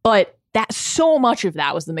 But that so much of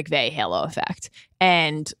that was the McVay halo effect.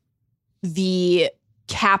 And the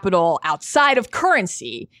capital outside of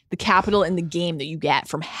currency, the capital in the game that you get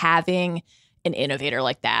from having an innovator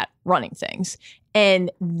like that running things.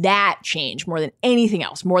 And that change more than anything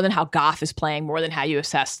else, more than how Goff is playing, more than how you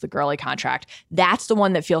assess the Gurley contract, that's the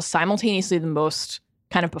one that feels simultaneously the most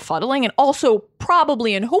kind of befuddling and also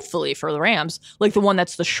probably and hopefully for the Rams, like the one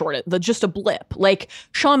that's the shortest, just a blip. Like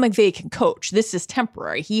Sean McVay can coach. This is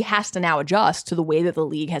temporary. He has to now adjust to the way that the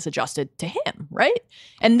league has adjusted to him, right?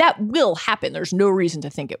 And that will happen. There's no reason to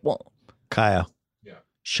think it won't. Kyle. Yeah.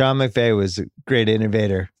 Sean McVay was a great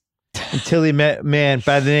innovator. Until he met a man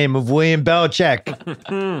by the name of William Belichick,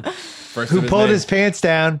 who pulled his pants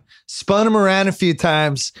down, spun him around a few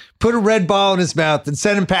times, put a red ball in his mouth, and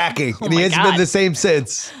sent him packing. And he hasn't been the same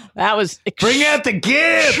since. That was bring out the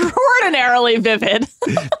gift. Extraordinarily vivid.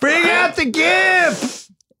 Bring out the gift.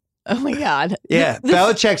 Oh my God. Yeah.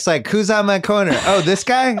 Belichick's like, who's on my corner? Oh, this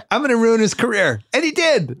guy? I'm going to ruin his career. And he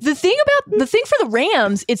did. The thing for the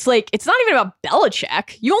Rams, it's like, it's not even about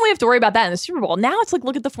Belichick. You only have to worry about that in the Super Bowl. Now it's like,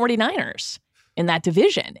 look at the 49ers in that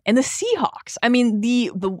division and the Seahawks. I mean,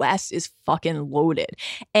 the West is fucking loaded.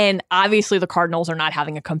 And obviously the Cardinals are not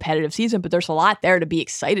having a competitive season, but there's a lot there to be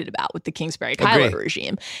excited about with the Kingsbury-Kyler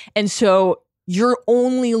regime. And so you're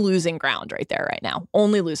only losing ground right there right now.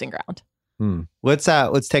 Only losing ground. Let's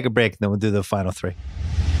take a break and then we'll do the final 3.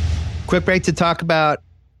 Quick break to talk about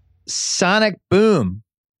Sonic Boom.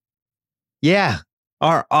 Yeah,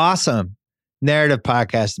 our awesome narrative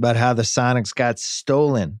podcast about how the Sonics got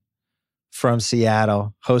stolen from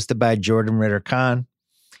Seattle, hosted by Jordan Ritter-Kahn.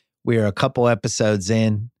 We are a couple episodes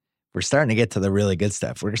in. we're starting to get to the really good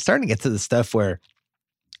stuff. We're starting to get to the stuff where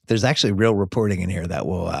there's actually real reporting in here that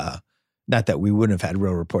will, not that we wouldn't have had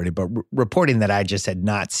real reporting, but reporting that I just had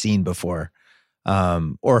not seen before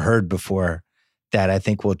or heard before that I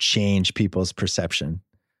think will change people's perception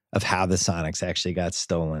of how the Sonics actually got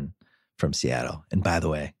stolen from Seattle. And by the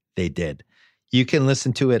way, they did. You can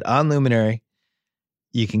listen to it on Luminary.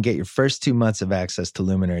 You can get your first 2 months of access to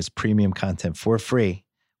Luminary's premium content for free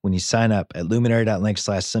when you sign up at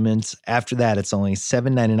luminary.link/Simmons. After that, it's only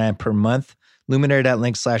 $7.99 per month.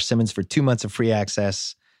 Luminary.link/Simmons for 2 months of free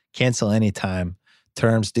access. Cancel anytime.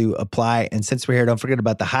 Terms do apply. And since we're here, don't forget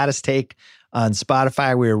about the hottest take on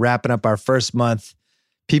Spotify. We are wrapping up our first month.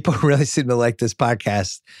 People really seem to like this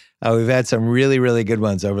podcast. We've had some really, really good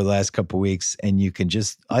ones over the last couple of weeks. And you can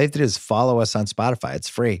all you have to do is follow us on Spotify. It's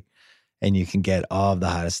free. And you can get all of the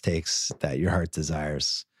hottest takes that your heart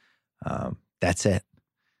desires. That's it.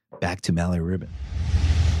 Back to Mallory Rubin.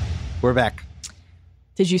 We're back.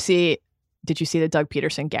 Did you see that Doug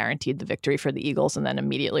Peterson guaranteed the victory for the Eagles and then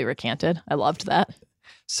immediately recanted? I loved that.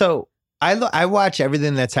 So I watch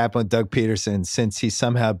everything that's happened with Doug Peterson since he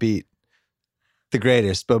somehow beat the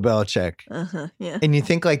greatest, Bill Belichick. Yeah. And you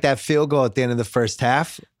think like that field goal at the end of the first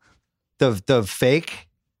half, the fake,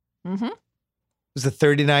 was a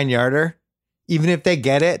 39-yarder. Even if they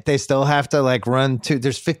get it, they still have to like run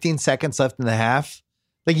there's 15 seconds left in the half.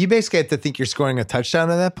 Like you basically have to think you're scoring a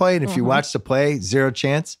touchdown on that play. And if you watch the play, zero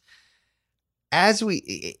chance.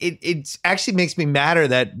 It actually makes me madder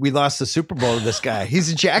that we lost the Super Bowl to this guy.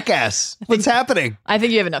 He's a jackass. What's happening? I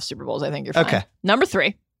think you have enough Super Bowls. I think you're fine. Okay. Number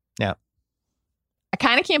 3. Yeah. I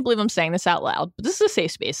kind of can't believe I'm saying this out loud, but this is a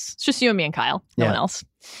safe space. It's just you and me and Kyle. No one else.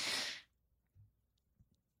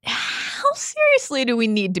 How seriously do we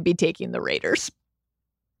need to be taking the Raiders?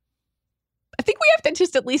 I think we have to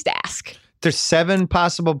just at least ask. There's 7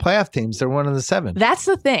 possible playoff teams. They're one of the 7. That's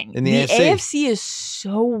the thing. In the AFC is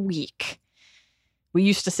so weak. We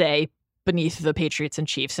used to say beneath the Patriots and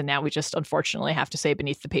Chiefs, and now we just unfortunately have to say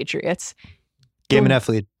beneath the Patriots. Game and F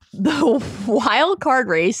lead. The wild card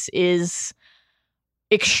race is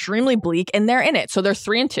extremely bleak, and they're in it. So they're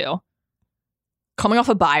 3-2. Coming off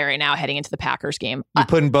a bye right now, heading into the Packers game. You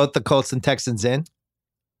putting both the Colts and Texans in?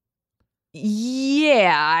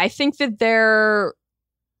 Yeah, I think that they're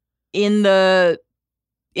in the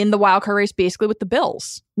wild card race basically with the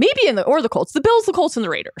Bills. Maybe the Colts. The Bills, the Colts, and the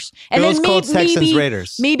Raiders. And Bills, then Colts, Texans,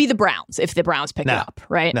 Raiders. Maybe the Browns, if the Browns pick it up,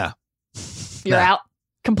 right? No. You're out.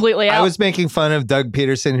 Completely out. I was making fun of Doug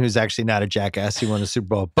Peterson, who's actually not a jackass. He won a Super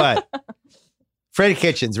Bowl. But Freddie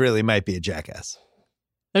Kitchens really might be a jackass.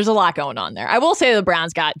 There's a lot going on there. I will say the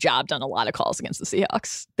Browns got jobbed on a lot of calls against the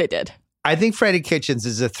Seahawks. They did. I think Freddie Kitchens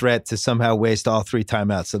is a threat to somehow waste all 3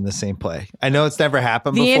 timeouts in the same play. I know it's never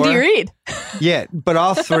happened before. Andy Reid. Yeah, but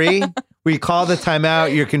all 3, we call the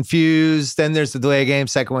timeout, you're confused, then there's the delay game,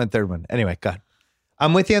 second one, third one. Anyway, God.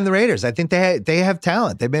 I'm with you on the Raiders. I think they have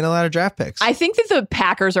talent. They've made a lot of draft picks. I think that the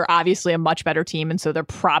Packers are obviously a much better team, and so they're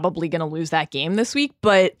probably going to lose that game this week,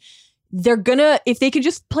 but they're going to, if they can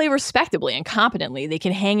just play respectably and competently, they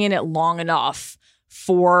can hang in it long enough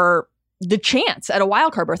for the chance at a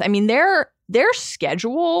wild card berth. I mean, their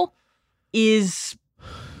schedule is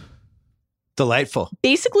delightful.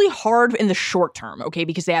 Basically hard in the short term, okay?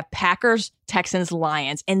 Because they have Packers, Texans,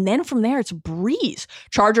 Lions, and then from there it's a breeze.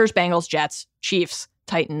 Chargers, Bengals, Jets, Chiefs,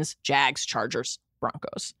 Titans, Jags, Chargers,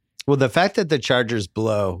 Broncos. Well, the fact that the Chargers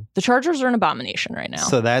blow. The Chargers are an abomination right now.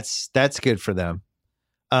 So that's good for them.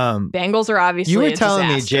 Bengals are obviously you were telling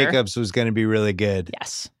me disaster. Jacobs was going to be really good.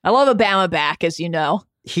 Yes. I love Obama back, as you know.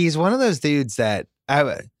 He's one of those dudes that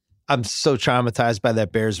I'm so traumatized by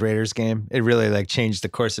that Bears-Raiders game. It really like changed the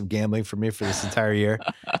course of gambling for me for this entire year.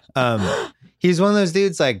 He's one of those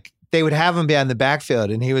dudes like they would have him be on the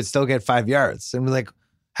backfield and he would still get 5 yards. And we're like,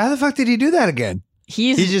 how the fuck did he do that again?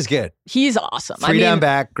 He's just good. He's awesome. 3 down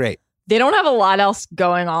back, great. They don't have a lot else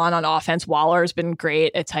going on offense. Waller has been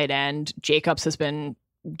great at tight end. Jacobs has been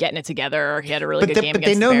getting it together. He had a really good game against the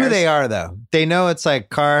Bears. But they know who they are, though. They know it's like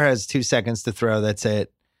Carr has 2 seconds to throw. That's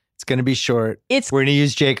it. It's going to be short. We're going to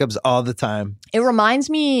use Jacobs all the time. It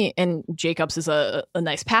reminds me, and Jacobs is a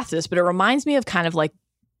nice path to this, but it reminds me of kind of like,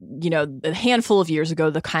 you know, a handful of years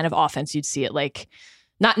ago, the kind of offense you'd see it like,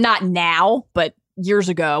 not now, but years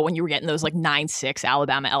ago when you were getting those like 9-6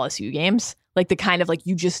 Alabama LSU games. Like the kind of like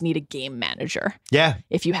you just need a game manager. Yeah.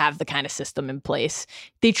 If you have the kind of system in place.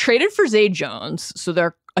 They traded for Zay Jones, so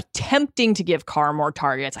they're attempting to give Carr more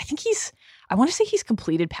targets. I want to say he's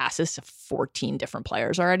completed passes to 14 different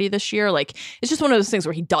players already this year. Like it's just one of those things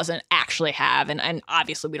where he doesn't actually have, and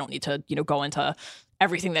obviously we don't need to, you know, go into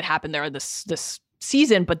everything that happened there this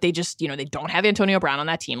season, but they just, they don't have Antonio Brown on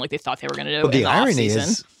that team like they thought they were going to do. Well, the irony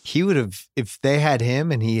is he would have, if they had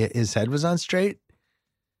him and his head was on straight,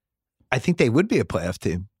 I think they would be a playoff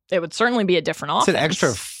team. It would certainly be a different offense. It's an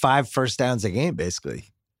extra 5 first downs a game, basically.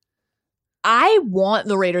 I want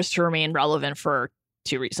the Raiders to remain relevant for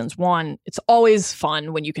 2 reasons. One, it's always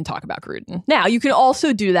fun when you can talk about Gruden. Now, you can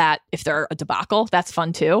also do that if they're a debacle. That's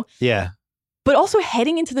fun too. Yeah. But also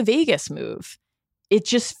heading into the Vegas move, it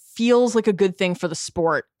just feels like a good thing for the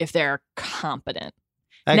sport if they're competent.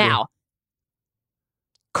 Now,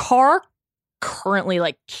 Carr currently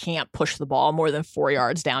can't push the ball more than 4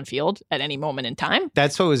 yards downfield at any moment in time.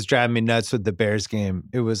 That's what was driving me nuts with the Bears game.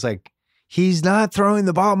 It was like, he's not throwing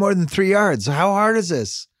the ball more than 3 yards. How hard is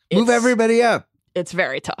this? Move everybody up. It's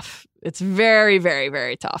very tough. It's very, very,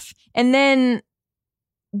 very tough. And then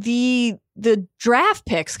the draft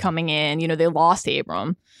picks coming in, they lost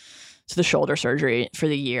Abram to the shoulder surgery for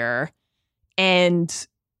the year. And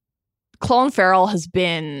Clelin Ferrell has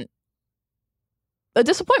been a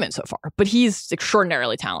disappointment so far, but he's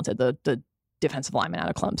extraordinarily talented, the defensive lineman out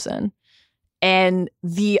of Clemson. And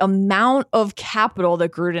the amount of capital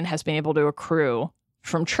that Gruden has been able to accrue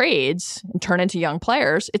from trades and turn into young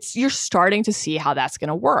players, you're starting to see how that's going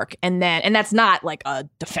to work. And that's not like a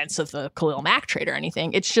defense of the Khalil Mack trade or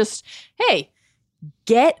anything. It's just, hey,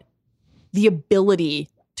 get the ability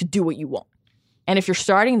to do what you want. And if you're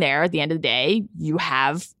starting there at the end of the day, you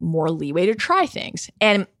have more leeway to try things.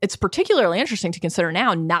 And it's particularly interesting to consider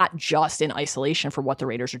now, not just in isolation for what the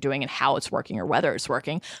Raiders are doing and how it's working or whether it's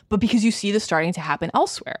working, but because you see this starting to happen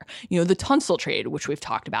elsewhere. The Tunsil trade, which we've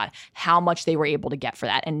talked about, how much they were able to get for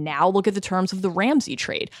that. And now look at the terms of the Ramsey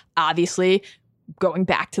trade. Obviously, going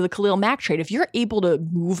back to the Khalil Mack trade, if you're able to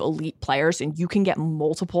move elite players and you can get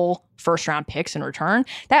multiple first-round picks in return,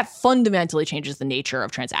 that fundamentally changes the nature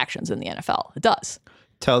of transactions in the NFL. It does.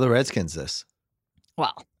 Tell the Redskins this.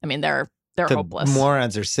 Well, I mean, they're hopeless.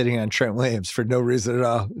 Morons are sitting on Trent Williams for no reason at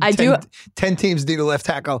all. 10 teams need a left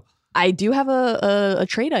tackle. I do have a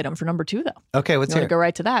trade item for number 2, though. Okay, let's hear it. Go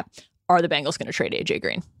right to that. Are the Bengals going to trade AJ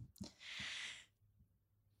Green?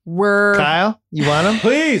 Kyle, you want him?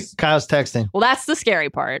 Please. Kyle's texting. Well, that's the scary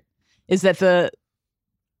part, is that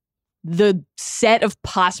the set of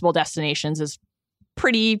possible destinations is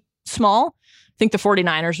pretty small. I think the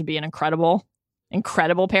 49ers would be an incredible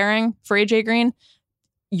pairing for AJ Green.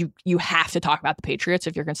 You have to talk about the Patriots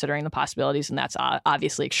if you're considering the possibilities, and that's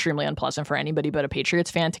obviously extremely unpleasant for anybody but a Patriots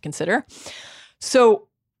fan to consider. So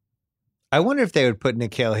I wonder if they would put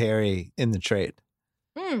N'Keal Harry in the trade.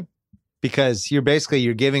 Because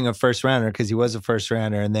you're giving a first rounder because he was a first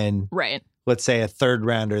rounder, and then let's say a third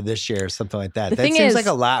rounder this year or something like that. That seems like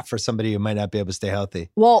a lot for somebody who might not be able to stay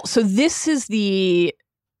healthy. Well, so this is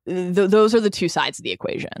those are the two sides of the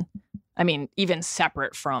equation. I mean, even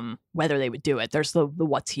separate from whether they would do it, there's the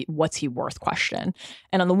what's he worth question.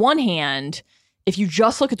 And on the one hand, if you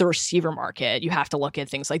just look at the receiver market, you have to look at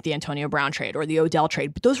things like the Antonio Brown trade or the Odell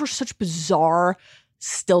trade. But those were such bizarre,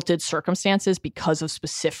 stilted circumstances because of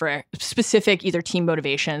specific either team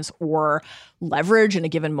motivations or leverage in a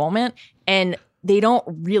given moment. And they don't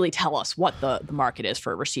really tell us what the market is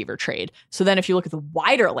for a receiver trade. So then if you look at the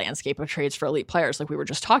wider landscape of trades for elite players, like we were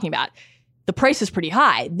just talking about, the price is pretty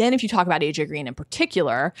high. Then if you talk about AJ Green in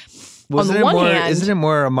particular, isn't it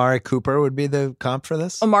more Amari Cooper would be the comp for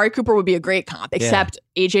this? Amari Cooper would be a great comp, except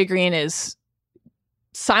AJ Green is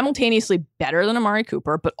simultaneously better than Amari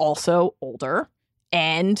Cooper, but also older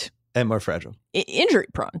and more fragile, injury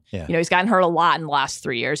prone. Yeah. He's gotten hurt a lot in the last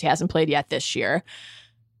 3 years. He hasn't played yet this year.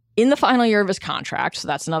 In the final year of his contract, so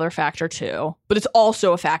that's another factor too. But it's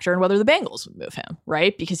also a factor in whether the Bengals would move him,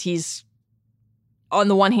 right? Because he's, on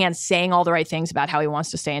the one hand, saying all the right things about how he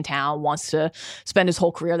wants to stay in town, wants to spend his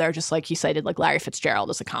whole career there, just like he cited like Larry Fitzgerald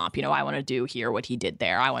as a comp. I want to do here what he did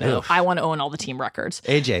there. I want to own all the team records.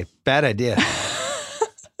 AJ, bad idea.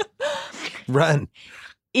 Run.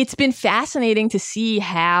 It's been fascinating to see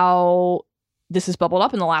how this has bubbled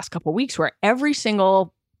up in the last couple of weeks, where every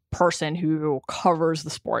single person who covers the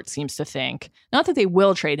sport seems to think not that they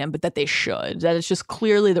will trade him, but that they should, that it's just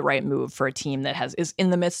clearly the right move for a team that is in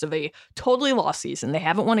the midst of a totally lost season. They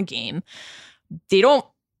haven't won a game.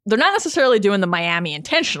 They're not necessarily doing the Miami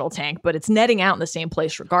intentional tank, but it's netting out in the same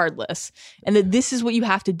place regardless. And that this is what you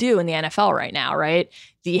have to do in the NFL right now, right?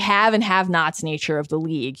 The have and have nots nature of the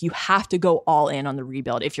league. You have to go all in on the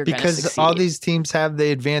rebuild if you're going to succeed. Because all these teams have the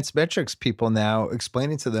advanced metrics people now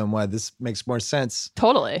explaining to them why this makes more sense.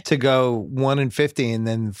 Totally. To go 1-50 and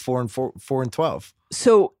then 4-12.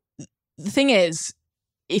 So the thing is,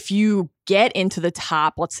 if you get into the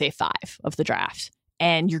top, let's say 5 of the draft,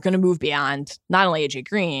 and you're going to move beyond not only AJ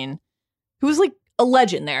Green, who was like a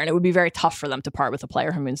legend there, and it would be very tough for them to part with a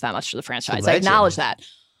player who means that much to the franchise. I acknowledge that.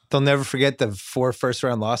 They'll never forget the 4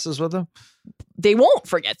 first-round losses with him? They won't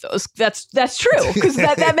forget those. That's true, because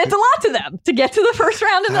that meant a lot to them to get to the first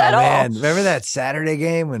round of that all. Man, remember that Saturday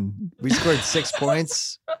game when we scored 6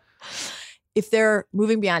 points? If they're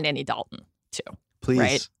moving beyond Andy Dalton, too. Please.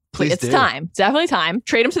 Right? Please, it's time. It's definitely time.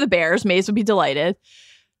 Trade him to the Bears. Mays would be delighted.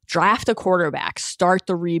 Draft a quarterback. Start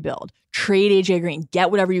the rebuild. Trade AJ Green.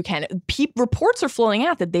 Get whatever you can. Reports are flowing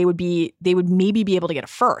out that they would maybe be able to get a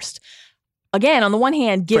first. Again, on the one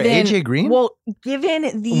hand, given AJ Green? Well,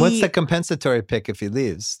 given the what's the compensatory pick if he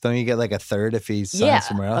leaves? Don't you get like a third if he signs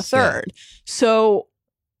somewhere else? A third. Yeah. So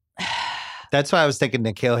that's why I was thinking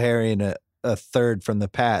N'Keal Harry and a third from the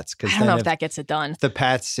Pats. I don't know if that gets it done. The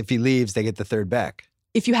Pats, if he leaves, they get the third back.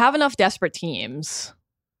 If you have enough desperate teams,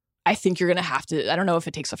 I think you're going to have to. I don't know if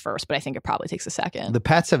it takes a first, but I think it probably takes a second. The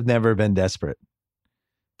Pats have never been desperate.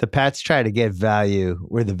 The Pats try to get value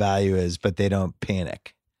where the value is, but they don't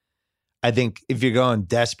panic. I think if you're going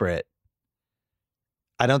desperate,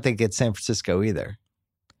 I don't think it's San Francisco either.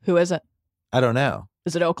 Who is it? I don't know.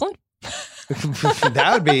 Is it Oakland?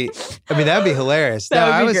 That would be hilarious.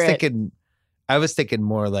 I was thinking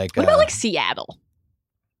more like. What about like Seattle?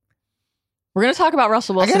 We're going to talk about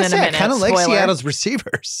Russell Wilson in a minute. I kind of like Seattle's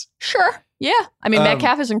receivers. Sure. Yeah. I mean,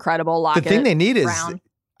 Metcalf is incredible. Lockett, the thing they need Brown. is,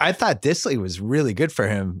 I thought Disley was really good for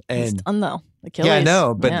him. And he's done though. Achilles. Yeah, I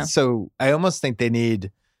know. But so I almost think they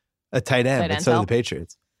need a tight end. But so do the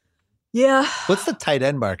Patriots. Yeah. What's the tight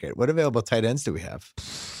end market? What available tight ends do we have?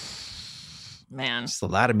 Man. Just a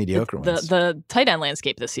lot of mediocre ones. The tight end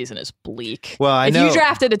landscape this season is bleak. Well, I know. If you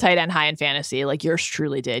drafted a tight end high in fantasy, like yours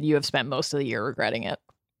truly did, you have spent most of the year regretting it.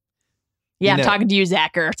 Yeah, I'm talking to you,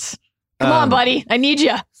 Zach Ertz. Come on, buddy. I need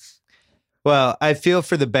you. Well, I feel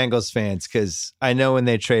for the Bengals fans because I know when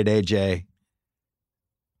they trade AJ,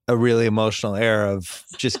 a really emotional era of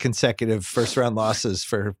just consecutive first-round losses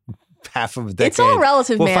for half of a decade. It's all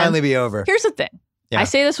relative, man. Will finally be over. Here's the thing. Yeah. I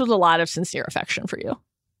say this with a lot of sincere affection for you.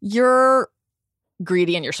 You're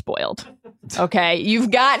greedy and you're spoiled. Okay?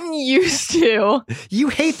 You've gotten used to... You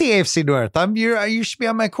hate the AFC North. You should be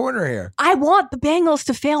on my corner here. I want the Bengals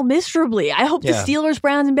to fail miserably. I hope the Steelers,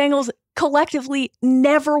 Browns, and Bengals collectively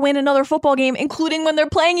never win another football game, including when they're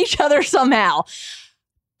playing each other somehow.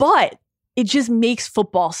 But it just makes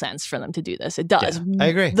football sense for them to do this. It does. Yeah, I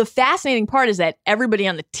agree. The fascinating part is that everybody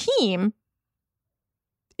on the team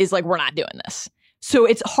is like, we're not doing this. So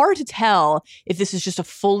it's hard to tell if this is just a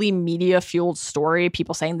fully media-fueled story,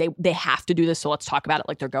 people saying they have to do this, so let's talk about it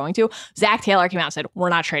like they're going to. Zach Taylor came out and said, we're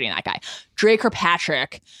not trading that guy. Dre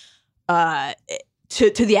Kirkpatrick to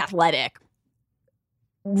The Athletic,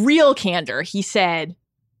 real candor, he said,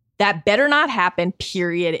 that better not happen,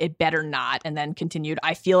 period. It better not. And then continued,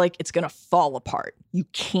 I feel like it's going to fall apart. You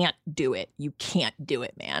can't do it. You can't do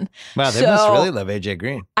it, man. Wow, they must really love AJ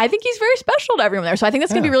Green. I think he's very special to everyone there. So I think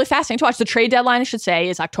that's going to be really fascinating to watch. The trade deadline, I should say,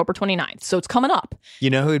 is October 29th. So it's coming up.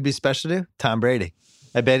 You know who would be special to? Tom Brady.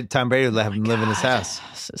 I bet Tom Brady would have him live in his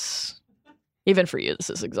house. Even for you,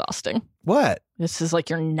 this is exhausting. What? This is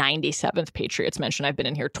like your 97th Patriots mention. I've been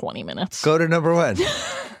in here 20 minutes. Go to number 1.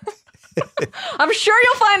 I'm sure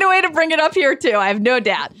you'll find a way to bring it up here too. I have no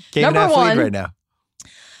doubt. Number 1 right now.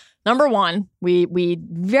 Number 1, we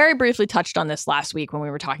very briefly touched on this last week when we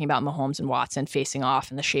were talking about Mahomes and Watson facing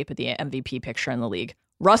off in the shape of the MVP picture in the league.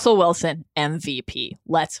 Russell Wilson, MVP.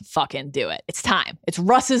 Let's fucking do it. It's time. It's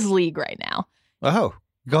Russ's league right now. Oh,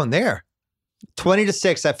 going there.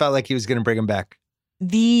 20-6. I felt like he was going to bring him back.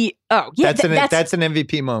 That's an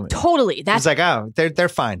MVP moment. Totally. It's like, they're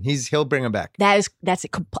fine. He'll bring him back. I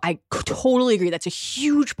totally agree. That's a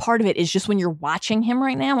huge part of it. Is just when you're watching him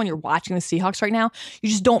right now, when you're watching the Seahawks right now, you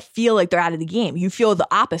just don't feel like they're out of the game. You feel the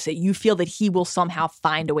opposite. You feel that he will somehow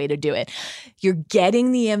find a way to do it. You're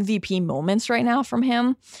getting the MVP moments right now from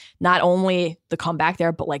him. Not only the comeback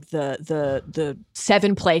there, but like the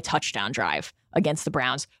 7-play touchdown drive against the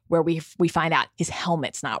Browns, where we find out his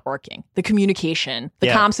helmet's not working. The communication, the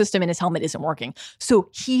comm system in his helmet isn't working. So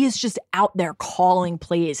he is just out there calling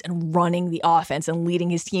plays and running the offense and leading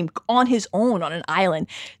his team on his own on an island.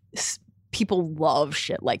 People love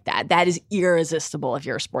shit like that. That is irresistible if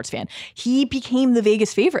you're a sports fan. He became the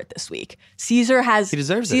Vegas favorite this week. Caesars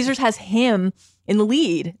has him in the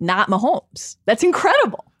lead, not Mahomes. That's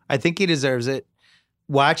incredible. I think he deserves it.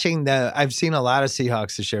 I've seen a lot of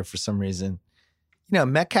Seahawks this year for some reason. You know,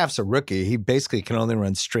 Metcalf's a rookie. He basically can only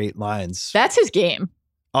run straight lines. That's his game.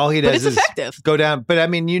 All he does is effective. Go down. But I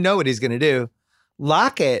mean, you know what he's going to do.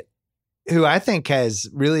 Lockett, who I think has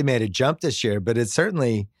really made a jump this year, but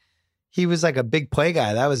he was like a big play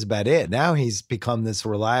guy. That was about it. Now he's become this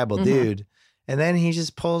reliable dude. And then he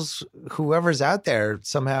just pulls whoever's out there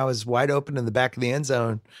somehow is wide open in the back of the end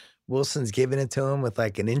zone. Wilson's giving it to him with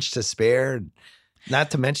like an inch to spare.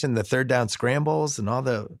 Not to mention the third down scrambles and all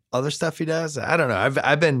the other stuff he does. I don't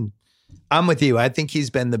know. I'm with you. I think he's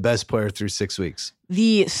been the best player through 6 weeks.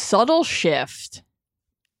 The subtle shift,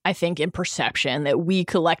 I think, in perception that we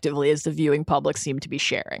collectively as the viewing public seem to be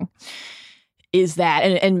sharing is that,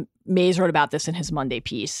 and Mays wrote about this in his Monday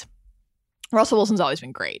piece, Russell Wilson's always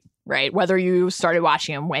been great, right? Whether you started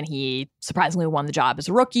watching him when he surprisingly won the job as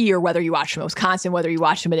a rookie, or whether you watched him at Wisconsin, whether you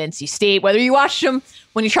watched him at NC State, whether you watched him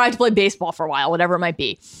when he tried to play baseball for a while, whatever it might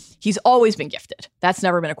be, he's always been gifted. That's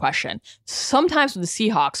never been a question. Sometimes with the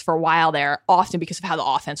Seahawks for a while there, often because of how the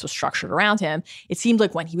offense was structured around him, it seemed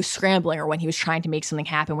like when he was scrambling or when he was trying to make something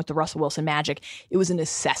happen with the Russell Wilson magic, it was a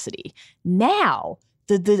necessity. Now,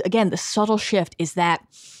 again, the subtle shift is that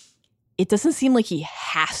it doesn't seem like he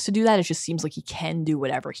has to do that. It just seems like he can do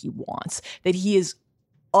whatever he wants, that he is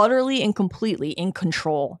utterly and completely in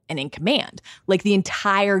control and in command. Like the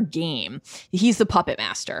entire game, he's the puppet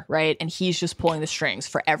master, right? And he's just pulling the strings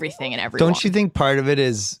for everything and everyone. Don't you think part of it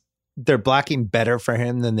is they're blocking better for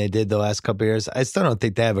him than they did the last couple of years? I still don't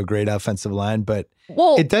think they have a great offensive line, but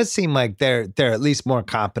it does seem like they're at least more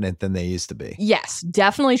competent than they used to be. Yes,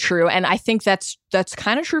 definitely true. And I think that's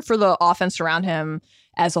kind of true for the offense around him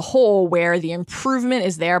as a whole, where the improvement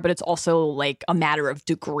is there, but it's also like a matter of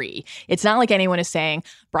degree. It's not like anyone is saying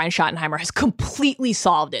Brian Schottenheimer has completely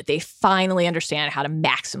solved it. They finally understand how to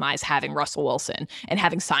maximize having Russell Wilson and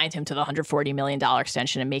having signed him to the $140 million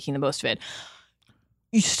extension and making the most of it.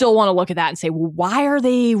 You still want to look at that and say, well, why are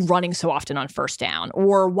they running so often on first down?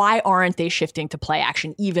 Or why aren't they shifting to play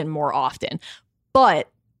action even more often?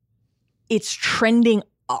 But it's trending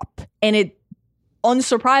up. And it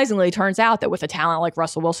unsurprisingly turns out that with a talent like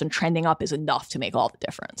Russell Wilson, trending up is enough to make all the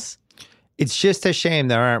difference. It's just a shame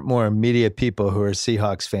there aren't more media people who are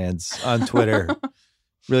Seahawks fans on Twitter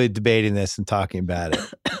really debating this and talking about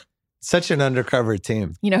it. Such an undercover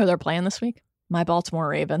team. You know who they're playing this week? My Baltimore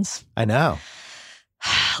Ravens. I know.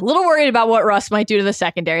 A little worried about what Russ might do to the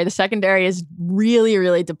secondary. The secondary is really,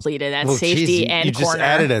 really depleted at safety and you corner. You just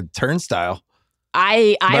added a turnstile.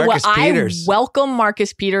 I welcome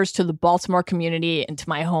Marcus Peters to the Baltimore community and to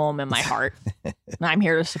my home and my heart. And I'm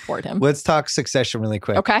here to support him. Let's talk Succession really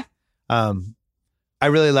quick. Okay. I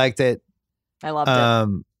really liked it. I loved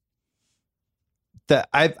it.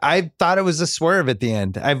 I thought it was a swerve at the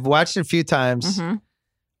end. I've watched it a few times. Mm-hmm.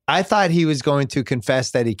 I thought he was going to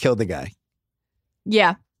confess that he killed the guy.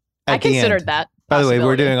 Yeah. I considered that. By the way,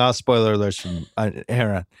 we're doing all spoiler alerts from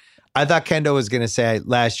here on. I thought Kendall was going to say,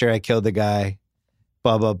 last year I killed the guy.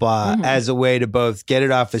 Blah, blah, blah, as a way to both get it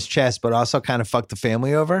off his chest, but also kind of fuck the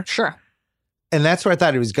family over. Sure. And that's where I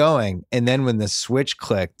thought he was going. And then when the switch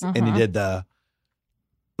clicked and he did the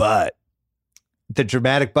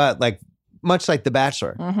dramatic butt, like much like The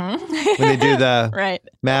Bachelor. When they do the right.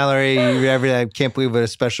 Mallory, I can't believe what a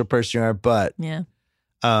special person you are, but yeah.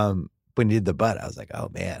 When he did the butt, I was like, oh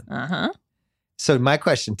man. So my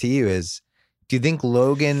question to you is, do you think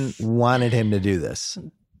Logan wanted him to do this?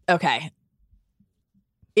 Okay.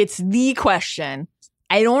 It's the question.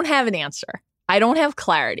 I don't have an answer. I don't have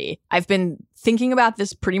clarity. I've been thinking about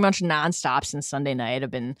this pretty much nonstop since Sunday night.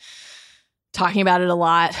 I've been talking about it a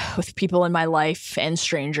lot with people in my life and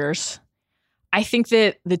strangers. I think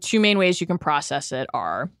that the two main ways you can process it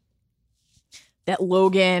are that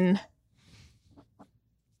Logan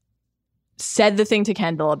said the thing to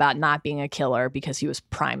Kendall about not being a killer because he was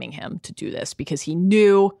priming him to do this, because he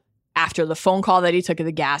knew after the phone call that he took at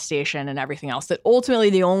the gas station and everything else, that ultimately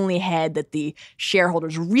the only head that the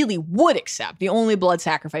shareholders really would accept, the only blood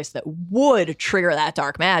sacrifice that would trigger that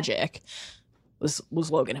dark magic was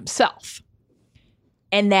Logan himself.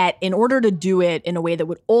 And that in order to do it in a way that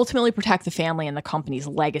would ultimately protect the family and the company's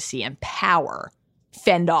legacy and power,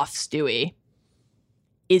 fend off Stewie,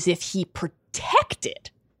 is if he protected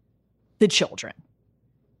the children,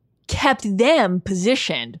 kept them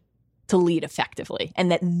positioned to lead effectively,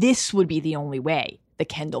 and that this would be the only way that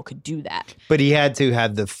Kendall could do that. But he had to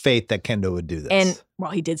have the faith that Kendall would do this. And,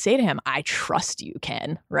 well, he did say to him, I trust you,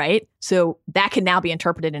 Ken, right? So that can now be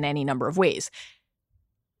interpreted in any number of ways.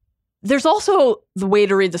 There's also the way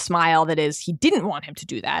to read the smile that is, he didn't want him to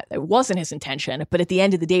do that. It wasn't his intention. But at the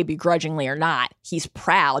end of the day, begrudgingly or not, he's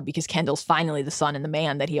proud because Kendall's finally the son and the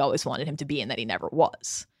man that he always wanted him to be and that he never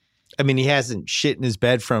was. I mean, he hasn't shit in his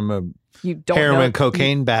bed from a heroin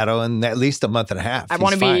cocaine battle in at least a month and a half. I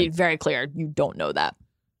want to be very clear. You don't know that.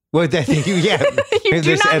 Well, yeah. You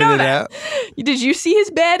do not know that. Did you see his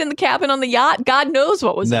bed in the cabin on the yacht? God knows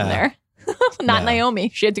what was in there. Not Naomi.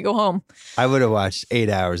 She had to go home. I would have watched 8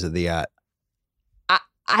 hours of the yacht.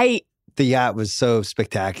 The yacht was so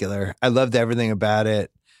spectacular. I loved everything about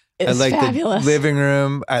it. It's I liked fabulous. the living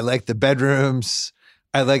room. I liked the bedrooms.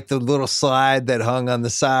 I liked the little slide that hung on the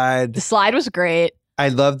side. The slide was great. I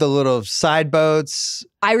loved the little side boats.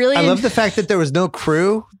 I love the fact that there was no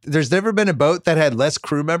crew. There's never been a boat that had less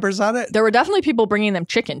crew members on it. There were definitely people bringing them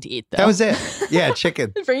chicken to eat, though. That was it. Yeah,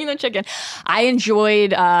 chicken. Bringing them chicken. I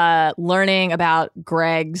enjoyed learning about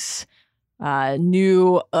Greg's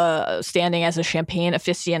new standing as a champagne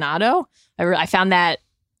aficionado. I found that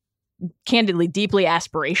candidly deeply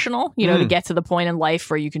aspirational, to get to the point in life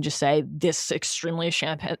where you can just say this extremely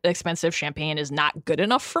expensive champagne is not good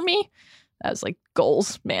enough for me. That was like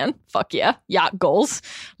goals, man. Fuck yeah. Yacht goals.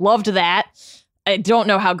 Loved that. I don't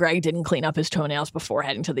know how Greg didn't clean up his toenails before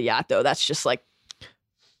heading to the yacht, though. That's just like.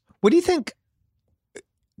 What do you think?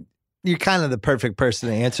 You're kind of the perfect person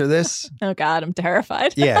to answer this. Oh, God, I'm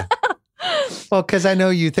terrified. Yeah. Well, because I know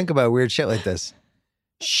you think about weird shit like this.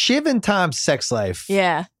 Shiv and Tom's sex life.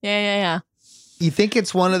 Yeah. You think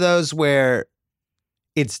it's one of those where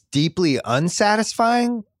it's deeply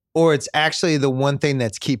unsatisfying, or it's actually the one thing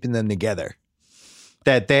that's keeping them together?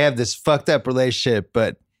 That they have this fucked up relationship,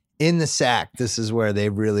 but in the sack, this is where they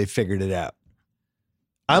really figured it out.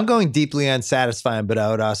 I'm going deeply unsatisfying, but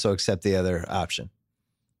I would also accept the other option.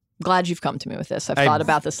 Glad you've come to me with this. I've thought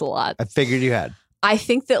about this a lot. I figured you had. I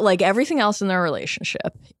think that like everything else in their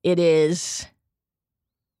relationship, it is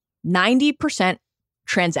 90%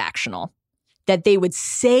 transactional. That they would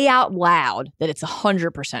say out loud that it's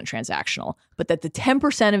 100% transactional, but that the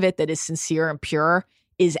 10% of it that is sincere and pure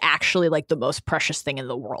is actually like the most precious thing in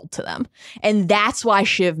the world to them. And that's why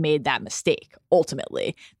Shiv made that mistake,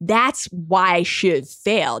 ultimately. That's why Shiv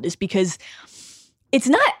failed, is because it's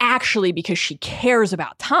not actually because she cares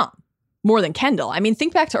about Tom more than Kendall. I mean,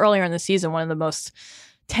 think back to earlier in the season, one of the most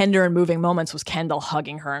tender and moving moments was Kendall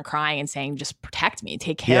hugging her and crying and saying, just protect me,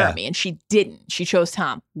 take care of me. And she didn't. She chose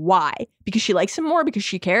Tom. Why? Because she likes him more? Because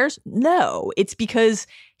she cares? No, it's because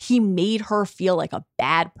he made her feel like a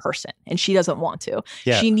bad person and she doesn't want to.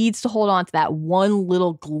 Yeah. She needs to hold on to that one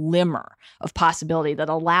little glimmer of possibility that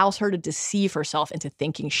allows her to deceive herself into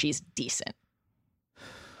thinking she's decent.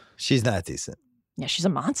 She's not decent. Yeah, she's a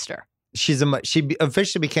monster. She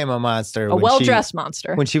officially became a monster. A well-dressed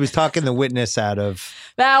monster. When she was talking the witness out of.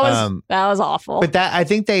 That was awful. But I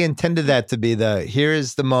think they intended that to be here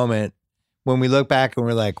is the moment when we look back and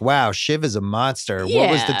we're like, wow, Shiv is a monster. Yeah.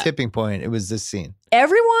 What was the tipping point? It was this scene.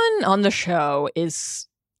 Everyone on the show is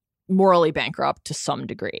morally bankrupt to some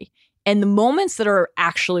degree. And the moments that are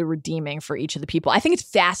actually redeeming for each of the people, I think it's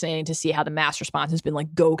fascinating to see how the mass response has been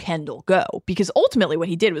like, go Kendall, go. Because ultimately what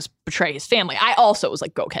he did was betray his family. I also was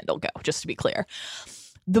like, go Kendall, go, just to be clear.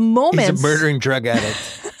 The moments... He's a murdering drug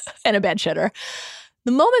addict. And a bed shitter.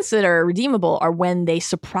 The moments that are redeemable are when they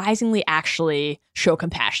surprisingly actually show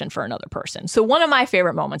compassion for another person. So one of my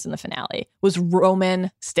favorite moments in the finale was Roman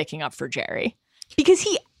sticking up for Jerry. Because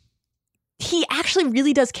he actually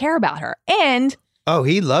really does care about her. And... Oh,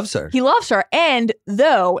 he loves her. He loves her. And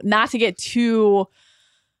though, not to get too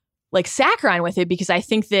like saccharine with it, because I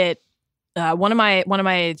think that one of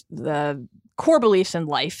my core beliefs in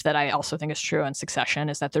life that I also think is true in Succession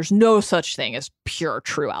is that there's no such thing as pure,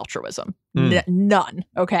 true altruism. None.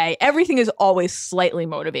 Okay. Everything is always slightly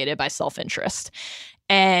motivated by self-interest.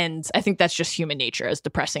 And I think that's just human nature, as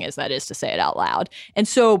depressing as that is to say it out loud. And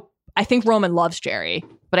so I think Roman loves Jerry,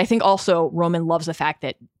 but I think also Roman loves the fact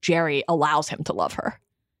that Jerry allows him to love her,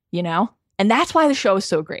 And that's why the show is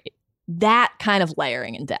so great. That kind of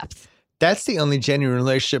layering and depth. That's the only genuine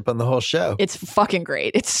relationship on the whole show. It's fucking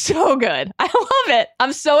great. It's so good. I love it.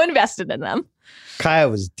 I'm so invested in them. Kaya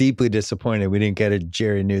was deeply disappointed we didn't get a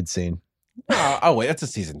Jerry nude scene. Oh wait, that's a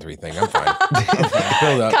season 3 thing. I'm fine.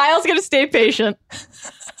 Build up. Kyle's going to stay patient.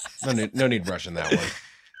 No need rushing that one.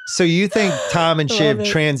 So you think Tom and Shiv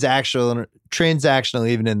transactional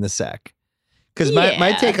even in the sack? Because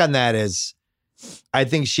my take on that is, I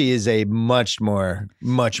think she is a much more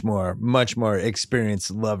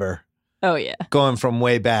experienced lover. Oh yeah, going from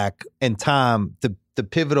way back. And Tom, the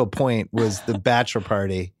pivotal point was the bachelor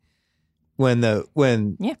party when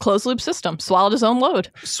closed loop system swallowed his own load,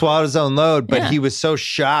 but he was so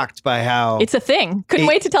shocked by how it's a thing. Couldn't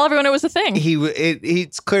wait to tell everyone it was a thing.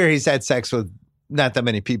 It's clear he's had sex with not that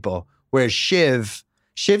many people. Whereas Shiv's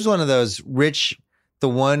one of those rich, the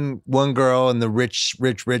one girl in the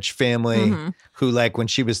rich family who, like, when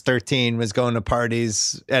she was 13 was going to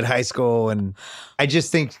parties at high school. And I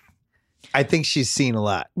think she's seen a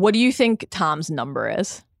lot. What do you think Tom's number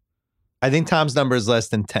is? I think Tom's number is less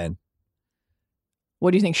than 10.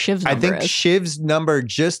 What do you think Shiv's number is? I think Shiv's number,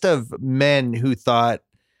 just of men who thought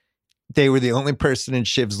they were the only person in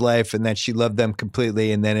Shiv's life and that she loved them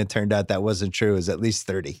completely. And then it turned out that wasn't true. It was at least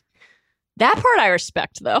 30. That part I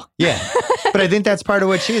respect, though. Yeah. But I think that's part of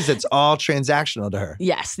what she is. It's all transactional to her.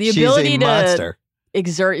 Yes. The She's ability a to monster.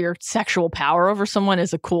 exert your sexual power over someone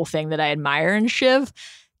is a cool thing that I admire in Shiv.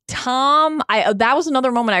 Tom, that was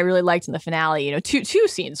another moment I really liked in the finale. You know, two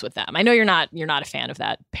scenes with them. I know you're not a fan of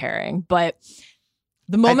that pairing, but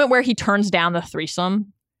the moment where he turns down the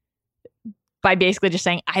threesome by basically just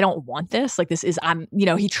saying, I don't want this. Like, this is,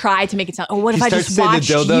 he tried to make it sound, oh, what if I just watched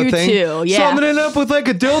you two? Yeah. So I'm going to end up with like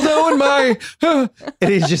a dildo in my,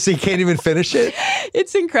 and he can't even finish it.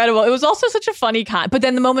 It's incredible. It was also such a funny but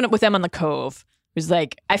then the moment with them on the Cove was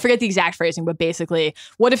like, I forget the exact phrasing, but basically,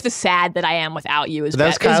 what if the sad that I am without you is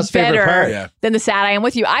better than the sad I am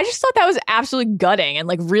with you? I just thought that was absolutely gutting and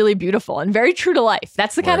like really beautiful and very true to life.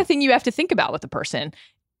 That's the kind of thing you have to think about with a person.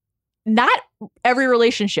 Not every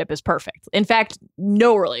relationship is perfect. In fact,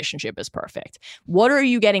 no relationship is perfect. What are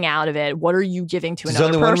you getting out of it? What are you giving to another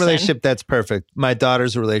person? There's only one relationship that's perfect. My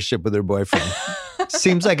daughter's relationship with her boyfriend.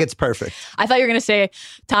 Seems like it's perfect. I thought you were going to say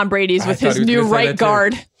Tom Brady's with his new right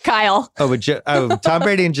guard, Kyle. Oh, but Tom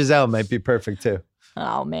Brady and Giselle might be perfect too.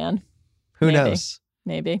 Oh, man. Who knows?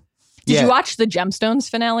 Maybe. Did you watch the Gemstones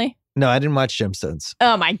finale? No, I didn't watch Gemstones.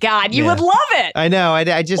 Oh, my God. You would love it. I know.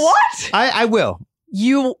 I just... What? I will.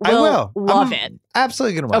 You will love it.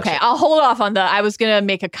 Absolutely going to watch it. Okay, I'll hold off on I was going to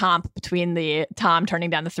make a comp between the Tom turning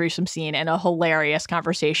down the threesome scene and a hilarious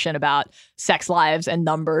conversation about sex lives and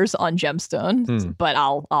numbers on Gemstone. But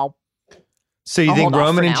I'll So you think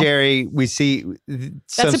Roman and Jerry, we see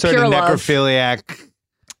some sort of necrophiliac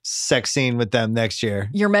sex scene with them next year?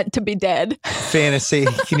 You're meant to be dead. Fantasy.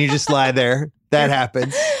 Can you just lie there? That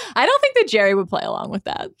happens. I don't think that Jerry would play along with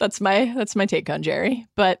that. That's my take on Jerry.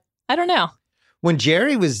 But I don't know. When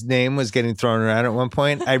Jerry's name was getting thrown around at one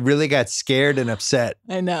point, I really got scared and upset.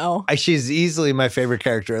 I know. She's easily my favorite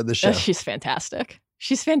character of the show. She's fantastic.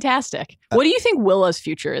 What do you think Willa's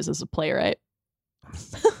future is as a playwright?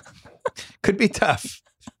 Could be tough.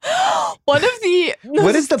 What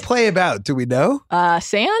is the play about? Do we know?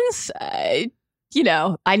 Sands? I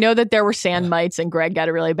know that there were sand mites and Greg got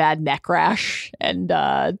a really bad neck rash and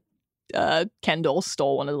Kendall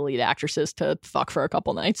stole one of the lead actresses to fuck for a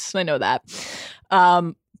couple nights. I know that.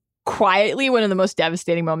 Quietly, one of the most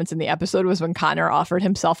devastating moments in the episode was when Connor offered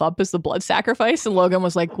himself up as the blood sacrifice, and Logan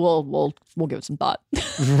was like, "We'll give it some thought."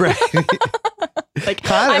 Right. Like,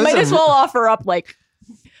 I might as well offer up like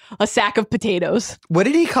a sack of potatoes. What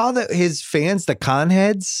did he call his fans? The con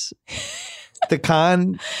heads?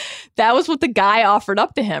 That was what the guy offered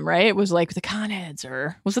up to him, right? It was like the con heads,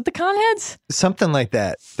 or was it the con heads? Something like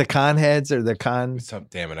that. The con heads or the con.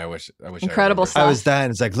 Damn it! I wish. Incredible stuff. I was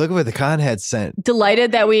dying. It's like, look at what the con heads sent.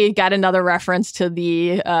 Delighted that we got another reference to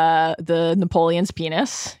the Napoleon's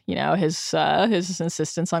penis. You know, his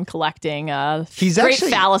insistence on collecting great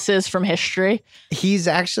phalluses from history. He's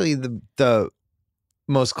actually the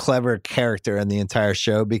most clever character in the entire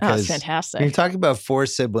show because fantastic. When you're talking about four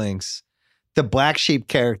siblings. The black sheep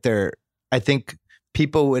character, I think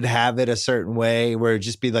people would have it a certain way where it'd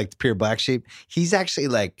just be like the pure black sheep. He's actually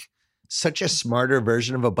like such a smarter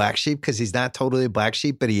version of a black sheep because he's not totally a black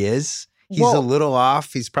sheep, but he is. He's a little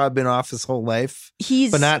off. He's probably been off his whole life,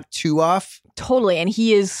 but not too off. Totally. And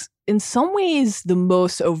he is in some ways the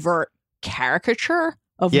most overt caricature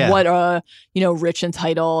of what a, rich,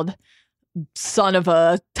 entitled son of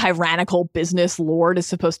a tyrannical business lord is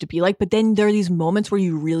supposed to be like. But then there are these moments where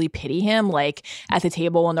you really pity him, like at the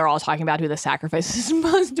table when they're all talking about who the sacrifice is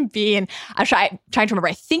supposed to be. And I'm trying to remember.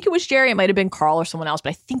 I think it was Jerry. It might have been Carl or someone else,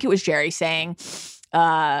 but I think it was Jerry saying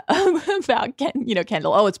about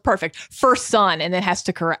Kendall. Oh, it's perfect. First son, and then has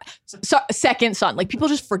to correct second son. Like people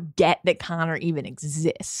just forget that Connor even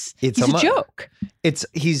exists. He's a joke.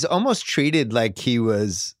 He's almost treated like he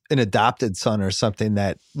was an adopted son or something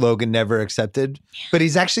that Logan never accepted, but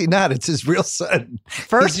he's actually not. It's his real son.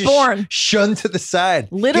 Firstborn. Shunned to the side.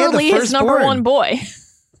 Literally his number one boy.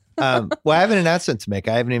 Well, I have an announcement to make.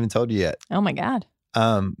 I haven't even told you yet. Oh my God.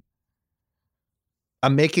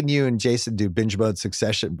 I'm making you and Jason do binge mode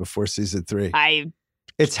Succession before season 3.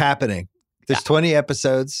 It's happening. There's 20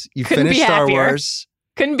 episodes. You finished Star Wars.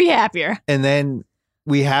 Couldn't be happier. And then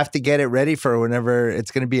we have to get it ready for whenever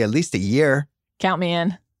it's going to be at least a year. Count me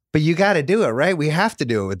in. But you got to do it, right? We have to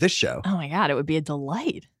do it with this show. Oh my God, it would be a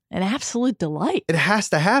delight. An absolute delight. It has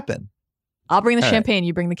to happen. I'll bring the champagne,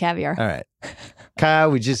 you bring the caviar. All right.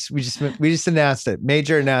 Kyle, we just announced it.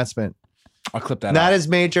 Major announcement. I'll clip that. Not as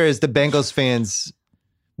major as the Bengals fans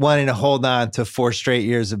wanting to hold on to 4 straight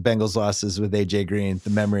years of Bengals losses with AJ Green, the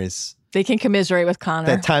memories. They can commiserate with Connor.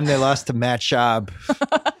 That time they lost to Matt Schaub.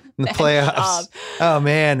 in the playoffs. Oh,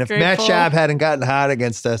 man. If Matt Schaub hadn't gotten hot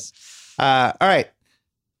against us. All right.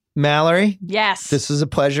 Mallory. Yes. This was a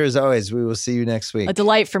pleasure as always. We will see you next week. A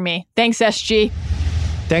delight for me. Thanks, SG.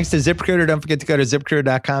 Thanks to ZipRecruiter. Don't forget to go to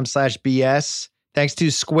ziprecruiter.com/BS. Thanks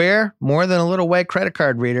to Square, more than a little white credit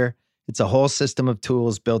card reader. It's a whole system of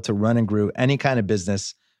tools built to run and grow any kind of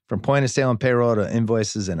business, from point of sale and payroll to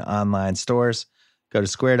invoices and online stores. Go to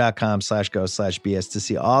square.com/go/BS to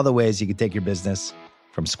see all the ways you can take your business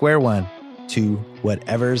from square one to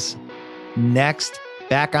whatever's next.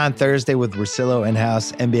 Back on Thursday with Russillo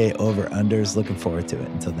in-house NBA over-unders. Looking forward to it.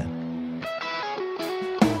 Until then.